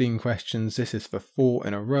 15 questions. This is for 4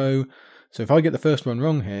 in a row. So if I get the first one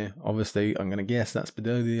wrong here, obviously I'm going to guess that's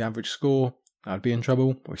below the average score. I'd be in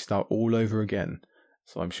trouble. We start all over again.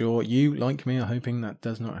 So I'm sure you, like me, are hoping that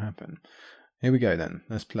does not happen. Here we go then.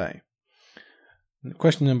 Let's play.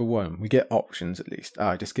 Question number 1. We get options at least.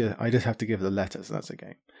 I just have to give the letters. So that's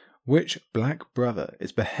okay. Which black brother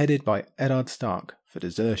is beheaded by Eddard Stark for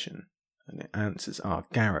desertion? And the answers are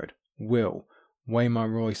Garrett, Will,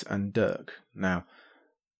 Waymar Royce and Dirk. Now,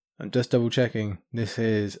 I'm just double checking. This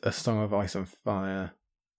is A Song of Ice and Fire.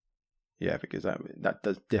 Yeah, because that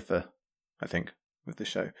does differ, I think, with the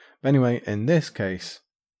show. But anyway, in this case,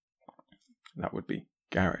 that would be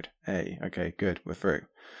Garrett. A. Okay, good. We're through.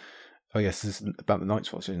 Oh yes, this is about the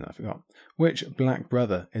Night's Watch, isn't it? I forgot. Which black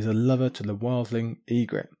brother is a lover to the wildling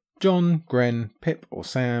Ygritte? Jon, Gren, Pip or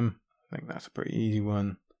Sam? I think that's a pretty easy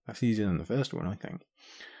one. That's easier than the first one, I think.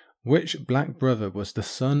 Which black brother was the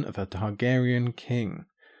son of a Targaryen king?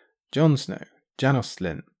 Jon Snow, Janos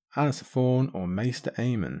Slynt, Alliser Thorne, or Maester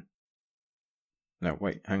Aemon? No,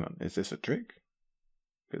 wait, hang on. Is this a trick?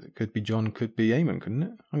 Because it could be Jon, could be Aemon, couldn't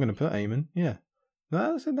it? I'm going to put Aemon, yeah.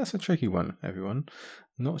 That's a tricky one, everyone.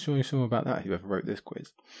 Not sure you saw about that, whoever wrote this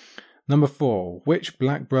quiz. Number 4. Which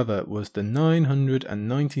black brother was the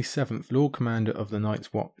 997th Lord Commander of the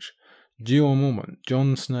Night's Watch? Jeor Mormont,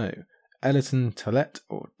 Jon Snow, Ellaton Tullett,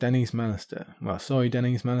 or Denys Mallister? Well, sorry,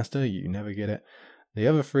 Denys Mallister, you never get it. The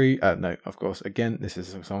other 3, no, of course, again, this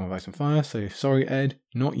is A Song of Ice and Fire, so sorry, Ed,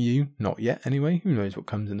 not you, not yet anyway. Who knows what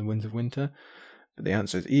comes in the Winds of Winter? But the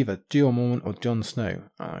answer is either Jeor Mormont or Jon Snow.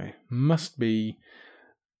 I must be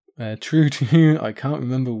true to you. I can't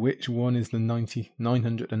remember which one is the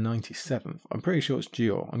 997th. I'm pretty sure it's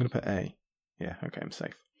Jeor. I'm going to put A. Yeah, okay, I'm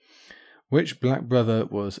safe. Which black brother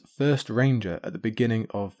was first ranger at the beginning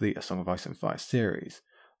of the A Song of Ice and Fire series?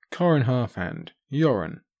 Qhorin Halfhand,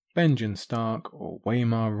 Yoren, Benjen Stark, or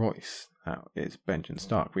Waymar Royce? That is Benjen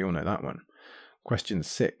Stark. We all know that one. Question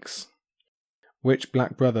 6. Which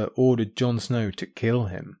black brother ordered Jon Snow to kill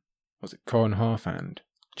him? Was it Qhorin Halfhand,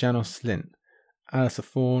 Janos Slynt, Alliser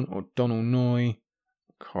Thorne, or Donal Noye?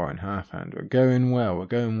 Qhorin Halfhand. We're going well.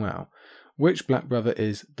 Which black brother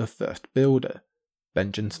is the first builder?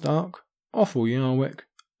 Benjen Stark, Offal Yarwick,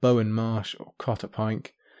 Bowen Marsh, or Cotter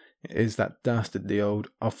Pike? It is that dastardly old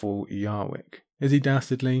Offal Yarwick. Is he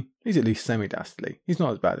dastardly? He's at least semi-dastardly. He's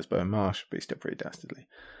not as bad as Bowen Marsh, but he's still pretty dastardly.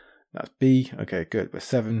 That's B. Okay, good. We're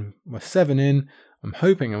seven in. I'm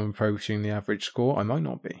hoping I'm approaching the average score. I might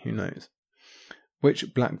not be. Who knows?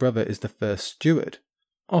 Which black brother is the first steward?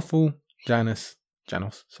 Offal, Janos,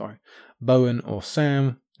 Bowen, or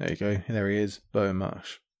Sam? There you go. There he is. Bowen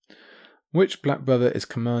Marsh. Which black brother is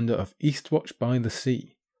commander of Eastwatch by the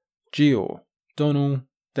Sea? Jeor, Donal,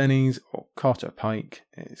 Denys, or Cotter Pike?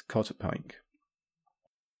 It is Cotter Pike.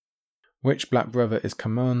 Which black brother is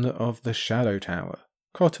commander of the Shadow Tower?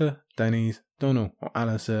 Cotter, Denys, Donal, or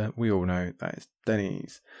Alliser? We all know that is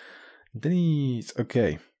Denys.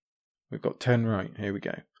 Okay. We've got 10 right. Here we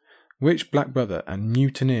go. Which black brother and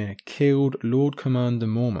mutineer killed Lord Commander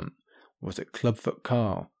Mormont? Was it Clubfoot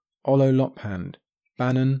Carl, Ollo Lophand,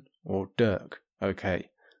 Bannon, or Dirk? Okay.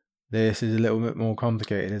 This is a little bit more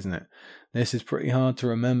complicated, isn't it? This is pretty hard to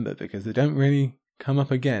remember because they don't really come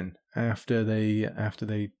up again after they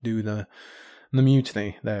do the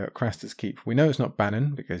mutiny there at Craster's Keep. We know it's not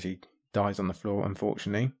Bannon because he dies on the floor,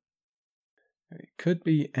 unfortunately. It could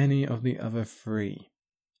be any of the other 3.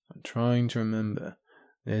 I'm trying to remember.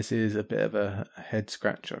 This is a bit of a head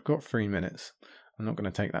scratcher. I've got 3 minutes. I'm not going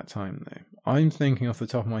to take that time though. I'm thinking off the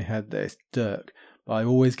top of my head that it's Dirk, but I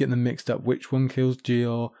always get them mixed up. Which one kills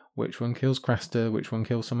Jeor? Which one kills Craster? Which one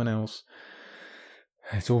kills someone else?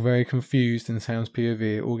 It's all very confused in Sam's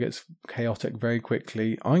POV. It all gets chaotic very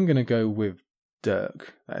quickly. I'm going to go with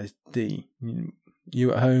Dirk. That is D.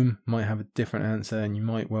 You at home might have a different answer and you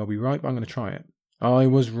might well be right, but I'm going to try it. I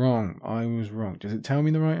was wrong. Does it tell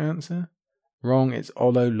me the right answer? Wrong, it's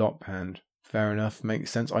Olo Lockband. Fair enough,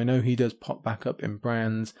 makes sense. I know he does pop back up in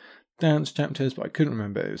Bran's dance chapters, but I couldn't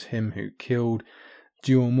remember it was him who killed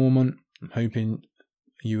Duel Mormont. I'm hoping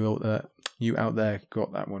you out there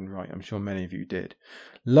got that one right. I'm sure many of you did.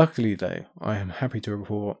 Luckily though, I am happy to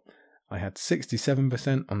report I had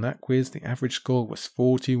 67% on that quiz. The average score was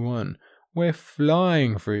 41. We're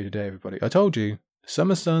flying through today, everybody. I told you,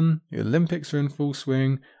 summer sun, the Olympics are in full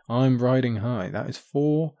swing. I'm riding high. That is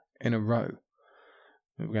 4 in a row.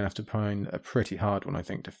 We're going to have to find a pretty hard one, I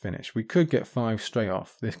think, to finish. We could get 5 straight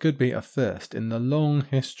off. This could be a first in the long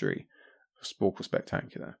history of Sporcle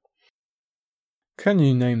Spectacular. Can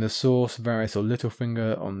you name the source, Varys or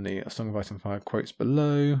Littlefinger on the Song of Ice and Fire quotes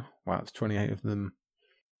below? Wow, it's 28 of them.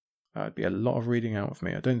 That would be a lot of reading out for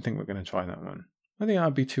me. I don't think we're going to try that one. I think that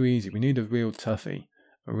would be too easy. We need a real toughie.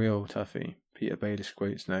 Peter Baelish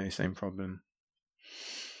quotes, no, same problem.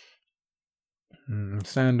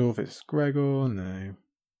 Sandorf, it's Gregor, no.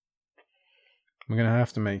 We're going to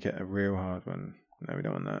have to make it a real hard one. No, we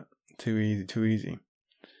don't want that. Too easy.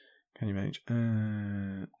 Can you manage?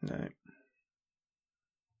 No.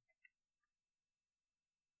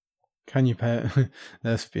 Can you pair?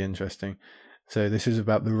 This would be interesting. So this is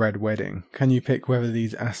about the Red Wedding. Can you pick whether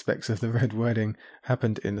these aspects of the Red Wedding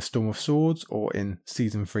happened in the Storm of Swords or in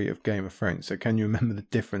Season 3 of Game of Thrones? So can you remember the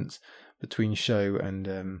difference between show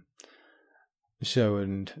and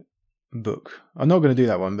book? I'm not going to do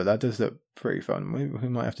that one, but that does look pretty fun. We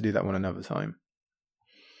might have to do that one another time.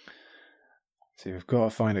 So we've got to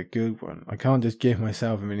find a good one. I can't just give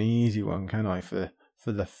myself an easy one, can I, for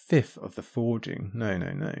the 5th of the forging?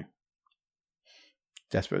 No.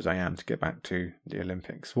 Desperate as I am to get back to the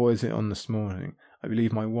Olympics. What is it on this morning? I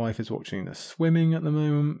believe my wife is watching the swimming at the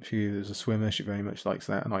moment. She is a swimmer. She very much likes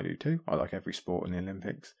that, and I do too. I like every sport in the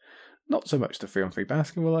Olympics. Not so much the 3-on-3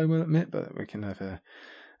 basketball, I will admit, but we can have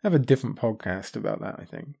a different podcast about that, I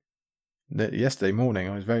think. Yesterday morning,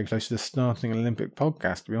 I was very close to starting an Olympic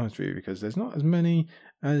podcast, to be honest with you, because there's not as many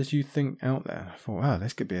as you think out there. I thought, wow,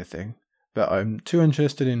 this could be a thing. But I'm too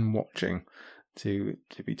interested in watching to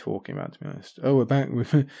be talking about, to be honest. Oh, we're back.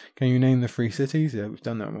 Can you name the 3 cities? Yeah, we've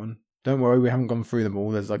done that one. Don't worry, we haven't gone through them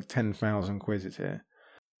all. There's like 10,000 quizzes here.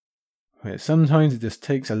 But sometimes it just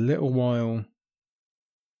takes a little while.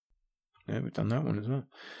 Yeah, we've done that one as well.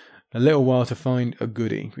 A little while to find a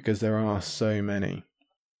goodie, because there are so many.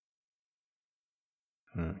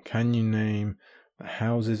 Can you name the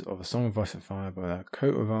houses of A Song of Ice and Fire by their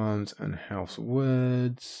coat of arms and house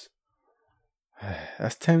words?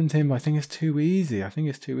 That's tempting, but I think it's too easy.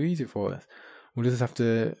 For us. We'll just have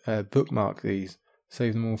to bookmark these,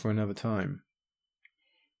 save them all for another time.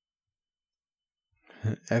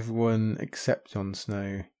 Everyone except Jon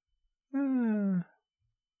Snow.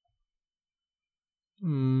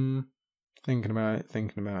 Thinking about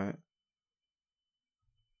it.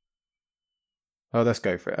 Oh, let's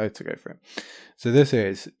go for it. So this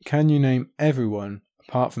is, can you name everyone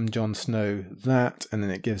apart from Jon Snow that, and then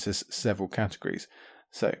it gives us several categories.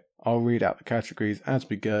 So I'll read out the categories as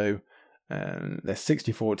we go. There's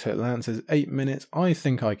 64 total answers, 8 minutes. I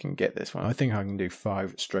think I can get this one. I think I can do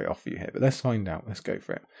 5 straight off for you here, but let's find out. Let's go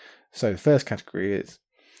for it. So the first category is,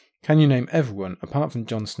 can you name everyone apart from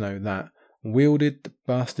Jon Snow that wielded the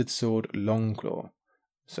bastard sword Longclaw?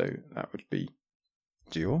 So that would be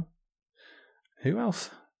Gior. Who else?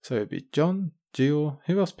 So it'd be Jon, Gior.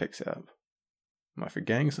 Who else picks it up? Am I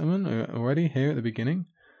forgetting someone already here at the beginning?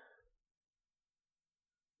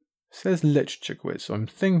 It says literature quiz, so I'm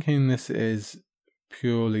thinking this is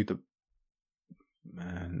purely the...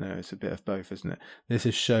 no, it's a bit of both, isn't it? This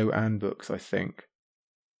is show and books, I think.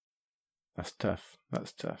 That's tough.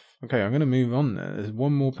 Okay, I'm going to move on there. There's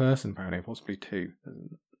one more person, apparently, possibly 2.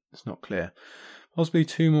 It's not clear. Possibly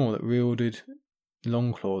 2 more that wielded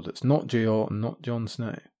Longclaw that's not Gior and not Jon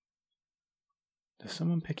Snow. Does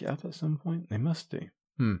someone pick it up at some point? They must do.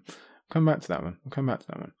 Come back to that one.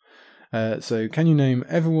 So can you name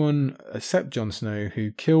everyone except Jon Snow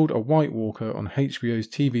who killed a White Walker on HBO's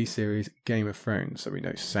TV series Game of Thrones? So we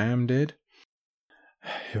know Sam did.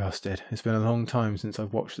 Who else did? It's been a long time since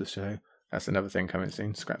I've watched the show. That's another thing coming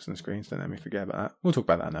soon. Scraps and screens. Don't let me forget about that. We'll talk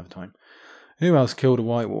about that another time. Who else killed a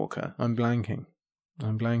White Walker? I'm blanking.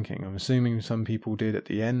 I'm assuming some people did at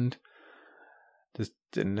the end. Does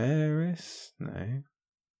Daenerys? No.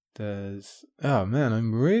 Oh man,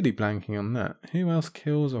 I'm really blanking on that. Who else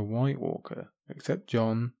kills a White Walker? Except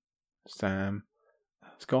Jon, Sam.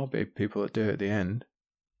 There's got to be people that do it at the end.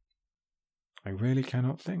 I really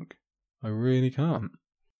cannot think. I really can't.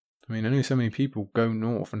 I mean, only so many people go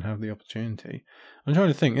north and have the opportunity. I'm trying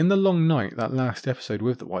to think. In The Long Night, that last episode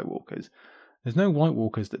with the White Walkers, there's no White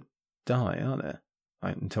Walkers that die, are there?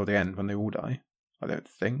 like, until the end when they all die. I don't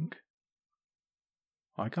think.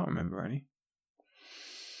 I can't remember any.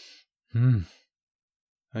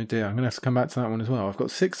 Oh dear, I'm going to have to come back to that one as well. I've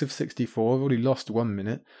got 6 of 64. I've already lost 1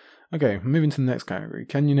 minute. Okay, moving to the next category.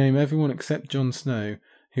 Can you name everyone except Jon Snow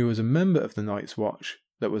who was a member of the Night's Watch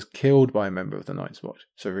that was killed by a member of the Night's Watch?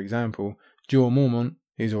 So, for example, Jorah Mormont,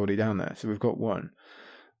 he's already down there. So we've got 1.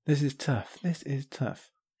 This is tough.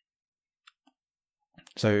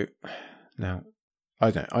 So, now,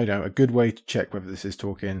 I don't know. A good way to check whether this is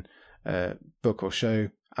talking book or show,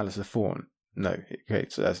 Alistair Thorne. No, okay,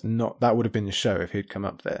 so that would have been the show if he'd come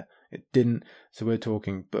up there. It didn't, so we're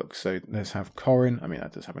talking books. So let's have Corrin. I mean,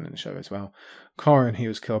 that does happen in the show as well. Corrin, he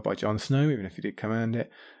was killed by Jon Snow, even if he did command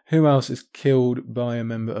it. Who else is killed by a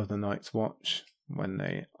member of the Night's Watch when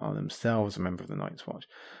they are themselves a member of the Night's Watch?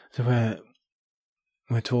 So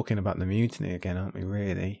we're talking about the mutiny again, aren't we,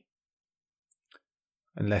 really?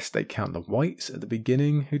 Unless they count the Whites at the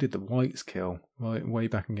beginning. Who did the Whites kill? Right, way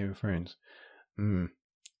back in Game of Thrones.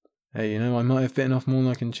 Hey, I might have bitten off more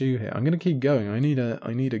than I can chew here. I'm going to keep going. I need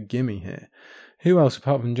a gimme here. Who else,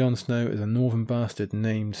 apart from Jon Snow, is a northern bastard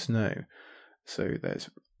named Snow? So there's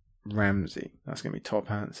Ramsay. That's going to be top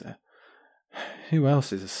answer. Who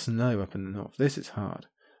else is a Snow up in the north? This is hard.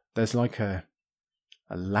 There's like a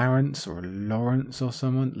Larence or a Lawrence or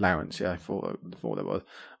someone. Larence, yeah, I thought there was.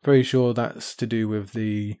 Pretty sure that's to do with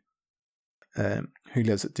the who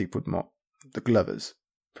lives at Deepwood Motte, the Glovers.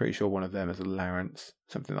 Pretty sure one of them is a Larence,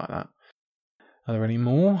 something like that. Are there any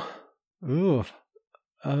more? Ooh,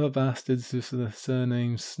 other bastards with the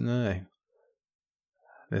surname Snow.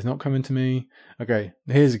 There's not coming to me. Okay,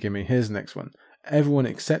 here's a gimme. Here's the next one. Everyone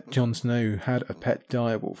except Jon Snow had a pet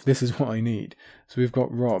direwolf. This is what I need. So we've got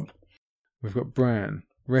Robb, we've got Bran,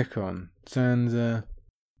 Rickon, Sansa,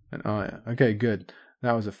 and Arya. Okay, good.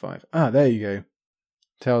 That was a 5. There you go.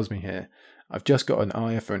 Tells me here. I've just got an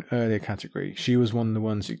Arya for an earlier category. She was one of the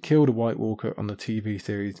ones who killed a White Walker on the TV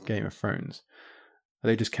series Game of Thrones. Are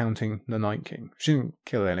they just counting the Night King? She didn't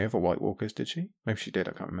kill any other White Walkers, did she? Maybe she did,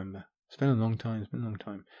 I can't remember. It's been a long time.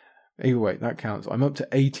 Either way, that counts. I'm up to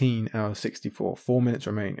 18 out of 64. 4 minutes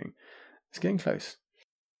remaining. It's getting close.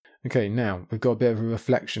 Okay, now we've got a bit of a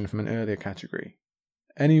reflection from an earlier category.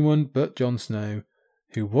 Anyone but Jon Snow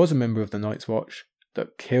who was a member of the Night's Watch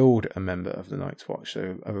that killed a member of the Night's Watch.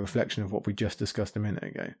 So a reflection of what we just discussed a minute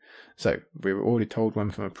ago. So we were already told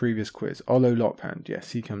one from a previous quiz. Ollo Lockpand,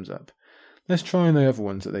 yes, he comes up. Let's try the other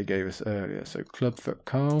ones that they gave us earlier. So Clubfoot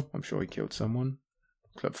Carl, I'm sure he killed someone.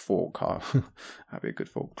 Clubfoot Carl, that'd be a good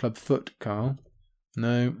thought. Clubfoot Carl,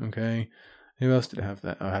 no, okay. Who else did I have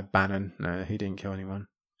there? I had Bannon, no, he didn't kill anyone.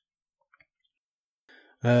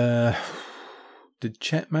 Did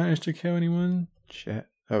Chet manage to kill anyone? Chet.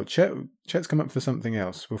 Oh, Chet's come up for something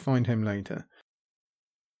else. We'll find him later.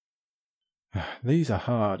 These are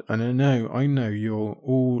hard. And I know you're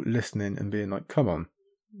all listening and being like, come on.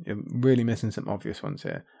 You're really missing some obvious ones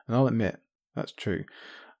here. And I'll admit, that's true.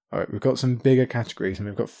 Alright, we've got some bigger categories and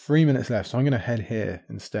we've got 3 minutes left. So I'm going to head here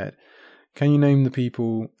instead. Can you name the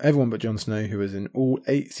people, everyone but Jon Snow, who was in all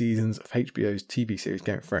 8 seasons of HBO's TV series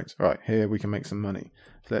Game of Thrones? Alright, here we can make some money.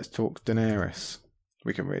 So let's talk Daenerys.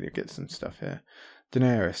 We can really get some stuff here.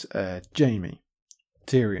 Daenerys, Jaime,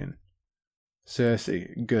 Tyrion,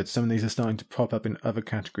 Cersei. Good. Some of these are starting to pop up in other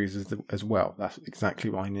categories as well. That's exactly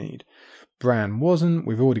what I need. Bran wasn't.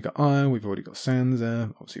 We've already got Arya. We've already got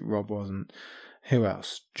Sansa. Obviously, Robb wasn't. Who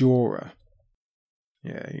else? Jorah.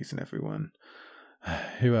 Yeah, he's in everyone.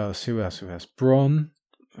 Who else? Bronn.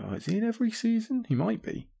 Oh, is he in every season? He might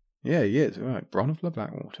be. Yeah, he is. All right. Bronn of the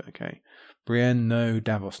Blackwater. Okay. Brienne, no.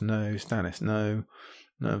 Davos, no. Stannis, no.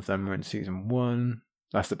 None of them were in season 1.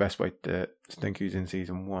 That's the best way to think who's in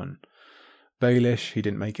season 1. Baelish, he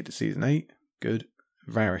didn't make it to season 8. Good.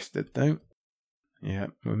 Varys did though. Yeah,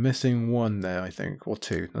 we're missing 1 there, I think, or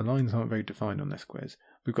 2. The lines aren't very defined on this quiz.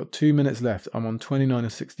 We've got 2 minutes left. I'm on 29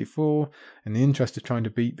 of 64 in the interest of trying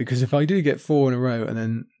to beat, because if I do get 4 in a row and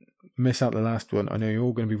then miss out the last one, I know you're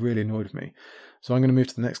all going to be really annoyed with me. So I'm going to move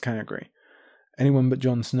to the next category. Anyone but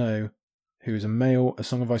Jon Snow who is a male, A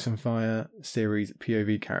Song of Ice and Fire series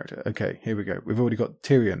POV character. Okay, here we go. We've already got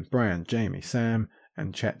Tyrion, Bran, Jaime, Sam,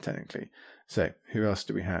 and Chet, technically. So, who else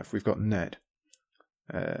do we have? We've got Ned.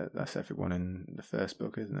 That's everyone in the first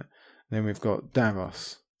book, isn't it? Then we've got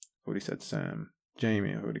Davos. Already said Sam.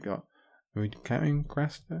 Jaime, I've already got. Are we counting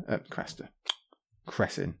Craster? Cressin.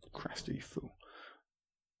 Craster, you fool.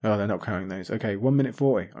 Oh, they're not counting those. Okay, 1 minute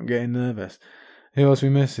 40. I'm getting nervous. Who else are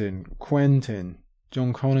we missing? Quentin.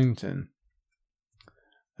 John Connington.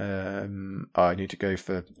 I need to go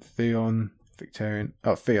for Theon, Victorian.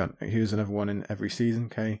 Oh, Theon. He was another one in every season.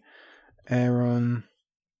 Okay. Aaron.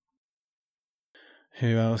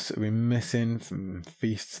 Who else are we missing from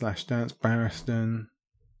Feast/Dance? Barristan.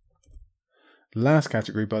 Last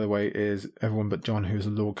category, by the way, is everyone but John, who's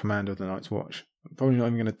the Lord Commander of the Night's Watch. I'm probably not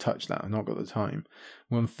even going to touch that. I've not got the time.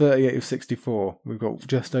 We're on 38 of 64. We've got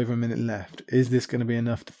just over a minute left. Is this going to be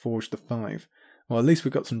enough to forge the 5? Well, at least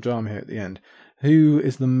we've got some drama here at the end. Who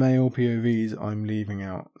is the male POVs I'm leaving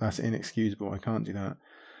out? That's inexcusable. I can't do that.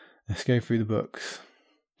 Let's go through the books.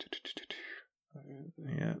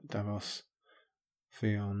 Yeah, Davos,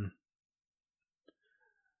 Theon,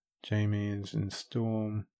 Jaime is in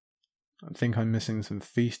Storm. I think I'm missing some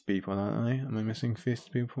Feast people, aren't I? Am I missing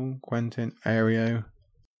Feast people? Quentin, Aereo.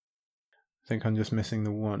 I think I'm just missing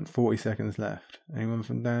the one. 40 seconds left. Anyone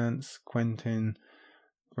from Dance? Quentin,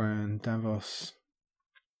 Bran, Davos,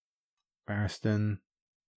 Barristan.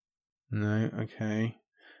 No, okay.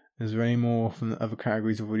 Is there any more from the other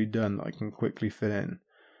categories I've already done that I can quickly fit in?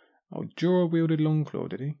 Oh, Jorah wielded Longclaw,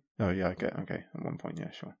 did he? Oh, yeah, okay. At one point,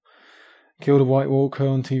 yeah, sure. Killed a White Walker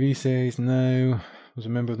on TV series? No. Was a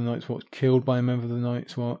member of the Night's Watch killed by a member of the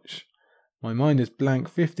Night's Watch? My mind is blank.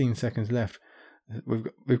 15 seconds left.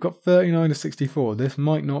 We've got 39 to 64. This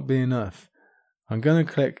might not be enough. I'm going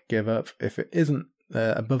to click give up. If it isn't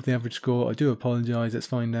above the average score, I do apologise. Let's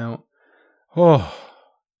find out. Oh,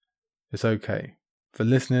 it's okay. For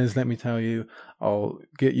listeners, let me tell you, I'll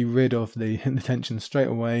get you rid of the tension straight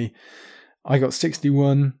away. I got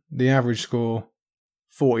 61. The average score,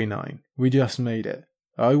 49. We just made it.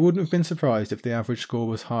 I wouldn't have been surprised if the average score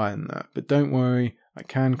was higher than that, but don't worry, I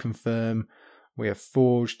can confirm we have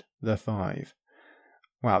forged the 5.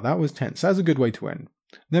 Wow, that was tense. That's a good way to end.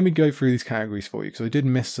 Let me go through these categories for you, because I did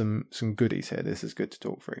miss some goodies here. This is good to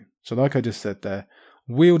talk through. So like I just said there,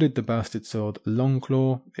 wielded the bastard sword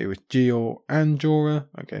Longclaw. It was Gior and Jorah.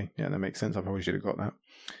 Okay, yeah, that makes sense. I probably should have got that.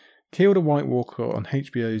 Killed a White Walker on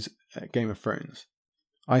HBO's Game of Thrones.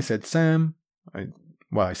 I said Sam.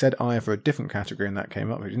 I said I for a different category and that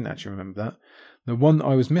came up. I didn't actually remember that. The one that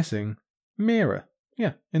I was missing, Mira.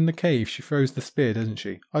 Yeah, in the cave. She throws the spear, doesn't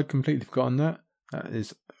she? I'd completely forgotten that. That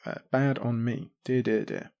is bad on me.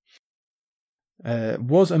 Dear.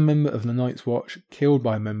 Was a member of the Night's Watch killed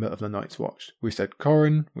by a member of the Night's Watch? We said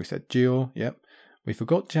Corran. We said Gior. Yep. We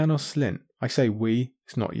forgot Janos Slynt. I say we.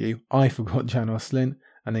 It's not you. I forgot Janos Slynt.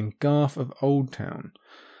 And then Garth of Oldtown.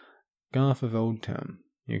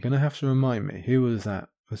 You're going to have to remind me. Who was that?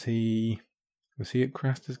 Was he at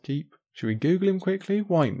Craster's Keep? Should we Google him quickly?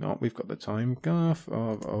 Why not? We've got the time. Garth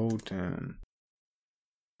of Oldtown.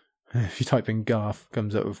 If you type in Garth,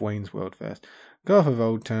 comes up with Wayne's World first. Garth of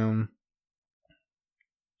Oldtown.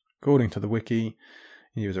 According to the wiki,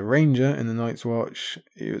 he was a ranger in the Night's Watch.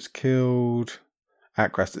 He was killed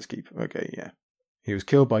at Craster's Keep. Okay, yeah. He was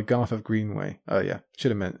killed by Garth of Greenway. Oh yeah,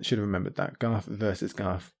 should have remembered that. Garth versus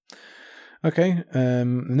Garth. Okay, the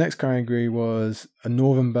next category was a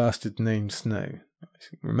northern bastard named Snow.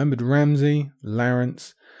 Remembered Ramsay,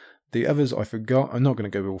 Lawrence. The others I forgot. I'm not going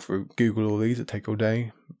to go all through Google all these. It'd take all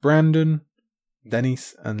day. Brandon,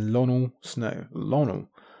 Dennis, and Lonel Snow. Lonel.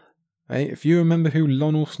 Hey, if you remember who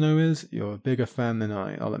Lonel Snow is, you're a bigger fan than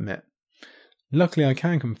I'll admit. Luckily, I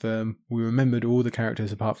can confirm we remembered all the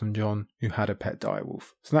characters apart from John, who had a pet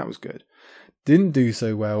direwolf. So that was good. Didn't do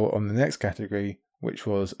so well on the next category, which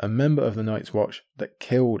was a member of the Night's Watch that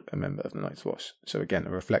killed a member of the Night's Watch. So again,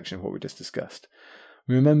 a reflection of what we just discussed.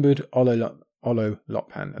 We remembered Ollo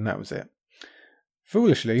Lotpan, and that was it.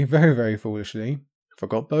 Foolishly, very, very foolishly,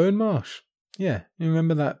 forgot Bowen Marsh. Yeah, you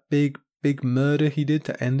remember that big murder he did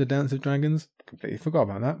to end A Dance of Dragons? Completely forgot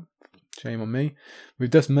about that. Shame on me.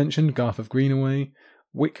 We've just mentioned Garth of Greenaway.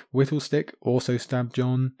 Wick Whittlestick also stabbed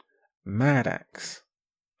John. Maddax.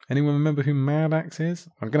 Anyone remember who Maddax is?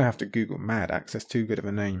 I'm going to have to Google Maddax. That's too good of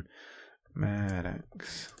a name.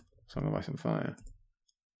 Maddax. Song of Ice and Fire.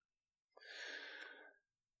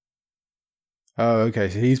 Oh, okay.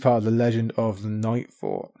 So he's part of the legend of the Night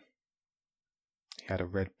Fort. He had a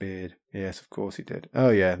red beard. Yes, of course he did. Oh,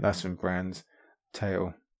 yeah. That's from Bran's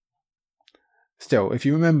Tale. Still, if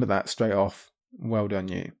you remember that straight off, well done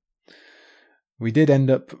you. We did end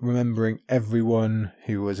up remembering everyone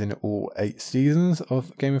who was in all 8 seasons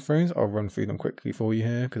of Game of Thrones. I'll run through them quickly for you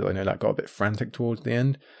here, because I know that got a bit frantic towards the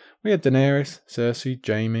end. We had Daenerys, Cersei,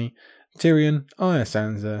 Jaime, Tyrion, Arya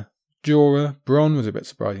Sansa, Jorah, Bronn was a bit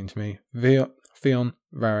surprising to me, Theon,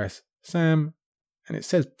 Varys, Sam, and it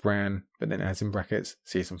says Bran, but then it has in brackets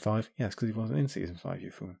Season 5. Yes, because he wasn't in Season 5, you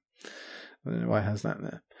fool. I don't know why it has that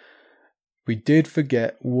there. We did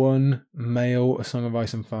forget one male A Song of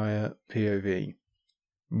Ice and Fire POV.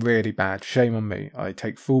 Really bad. Shame on me. I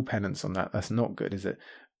take full penance on that. That's not good, is it?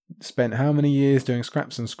 Spent how many years doing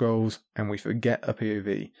scraps and scrolls and we forget a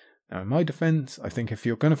POV. Now, in my defense, I think if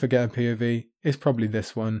you're going to forget a POV, it's probably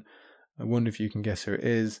this one. I wonder if you can guess who it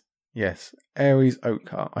is. Yes, Ares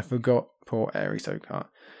Oakheart. I forgot poor Ares Oakheart.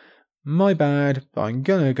 My bad, but I'm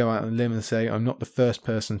going to go out on a limb and say I'm not the first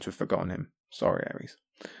person to have forgotten him. Sorry, Ares.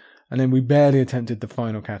 And then we barely attempted the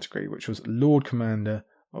final category, which was Lord Commander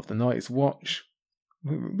of the Night's Watch.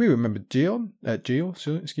 We remember Geo,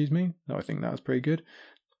 excuse me. No, I think that was pretty good.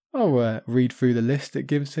 I'll read through the list it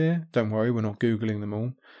gives here. Don't worry, we're not Googling them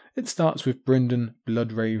all. It starts with Brynden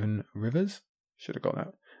Bloodraven Rivers. Should have got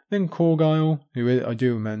that. Then Corgyle, who I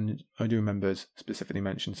do remember is specifically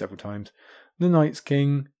mentioned several times. The Night's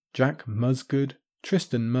King, Jack Musgood,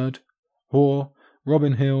 Tristan Mudd, Hoare,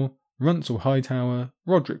 Robin Hill, Runsel Hightower,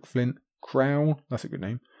 Roderick Flint, Crowl, that's a good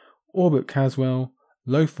name, Orbit Caswell,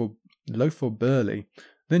 Lothar Burley,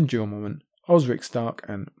 then Jormungand, Osric Stark,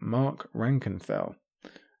 and Mark Rankenfell.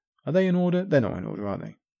 Are they in order? They're not in order, are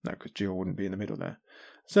they? No, because Jill wouldn't be in the middle there.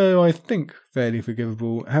 So I think fairly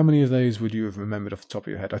forgivable. How many of those would you have remembered off the top of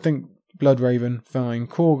your head? I think Bloodraven, fine.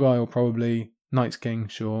 Corgyle, probably. Night's King,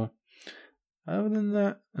 sure. Other than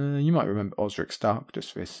that, you might remember Osric Stark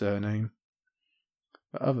just for his surname.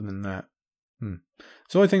 But other than that,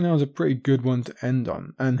 So I think that was a pretty good one to end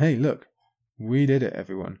on. And hey, look, we did it,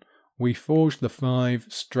 everyone. We forged the 5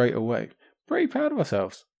 straight away. Pretty proud of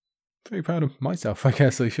ourselves. Pretty proud of myself, I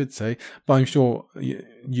guess I should say. But I'm sure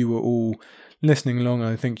you were all listening along, and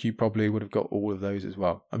I think you probably would have got all of those as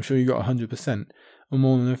well. I'm sure you got 100% or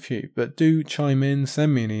more than a few. But do chime in,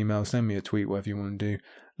 send me an email, send me a tweet, whatever you want to do.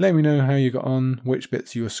 Let me know how you got on, which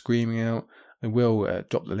bits you were screaming out. I will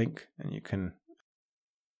drop the link, and you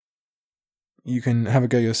can have a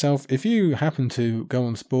go yourself. If you happen to go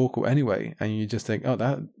on Sporcle anyway, and you just think, oh,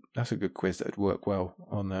 that's a good quiz that would work well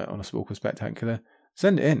on a Sporcle Spectacular,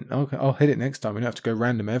 send it in. I'll hit it next time. We don't have to go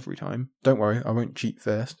random every time. Don't worry, I won't cheat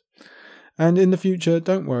first. And in the future,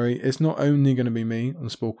 don't worry, it's not only going to be me on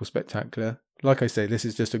Sporcle Spectacular. Like I say, this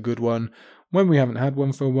is just a good one. When we haven't had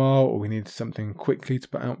one for a while, or we need something quickly to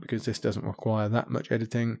put out because this doesn't require that much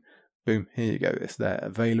editing, boom, here you go, it's there,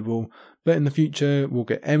 available. But in the future, we'll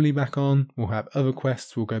get Emily back on, we'll have other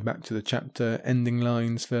quests, we'll go back to the chapter, ending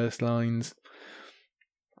lines, first lines.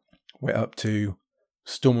 We're up to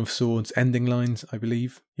Storm of Swords ending lines, I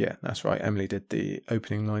believe. Yeah, that's right, Emily did the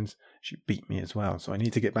opening lines. She beat me as well, so I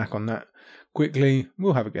need to get back on that quickly.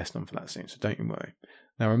 We'll have a guest on for that soon, so don't you worry.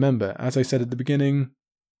 Now remember, as I said at the beginning,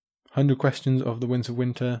 100 Questions of the Winds of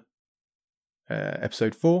Winter,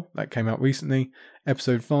 episode 4, that came out recently.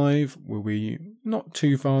 Episode 5 will be not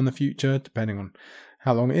too far in the future, depending on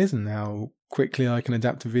how long it is and how quickly I can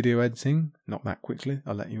adapt to video editing. Not that quickly,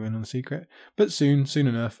 I'll let you in on a secret, but soon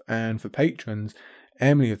enough. And for patrons,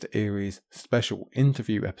 Emily of the Eyries special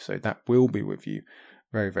interview episode, that will be with you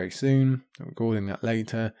very, very soon. I'm recording that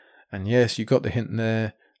later. And yes, you got the hint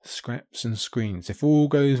there. Scraps and screens. If all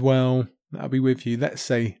goes well, that'll be with you, let's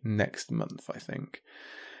say, next month, I think.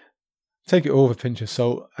 Take it all with a pinch of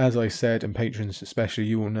salt. As I said, and patrons especially,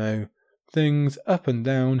 you will know things up and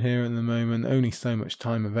down here at the moment. Only so much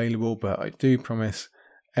time available, but I do promise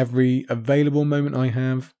every available moment I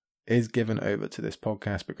have is given over to this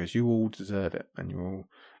podcast because you all deserve it and you're all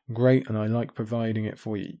great and I like providing it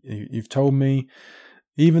for you. You've told me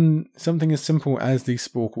even something as simple as these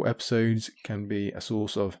Sporcle episodes can be a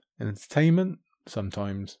source of entertainment,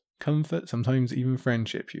 sometimes comfort, sometimes even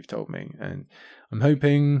friendship, you've told me. And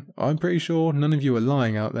I'm pretty sure none of you are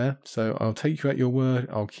lying out there, so I'll take you at your word.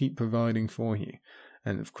 I'll keep providing for you.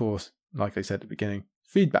 And of course, like I said at the beginning,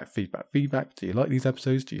 feedback. Do you like these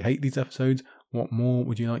episodes? Do you hate these episodes? What more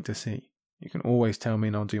would you like to see? You can always tell me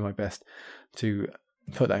and I'll do my best to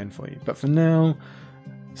put that in for you. But for now,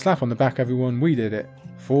 slap on the back, everyone. We did it.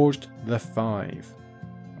 Forged the 5.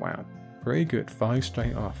 Wow, pretty good. 5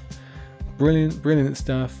 straight off. Brilliant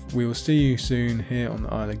stuff. We will see you soon here on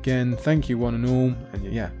the Isle again. Thank you one and all.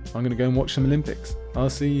 And yeah, I'm going to go and watch some Olympics. I'll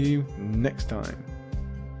see you next time.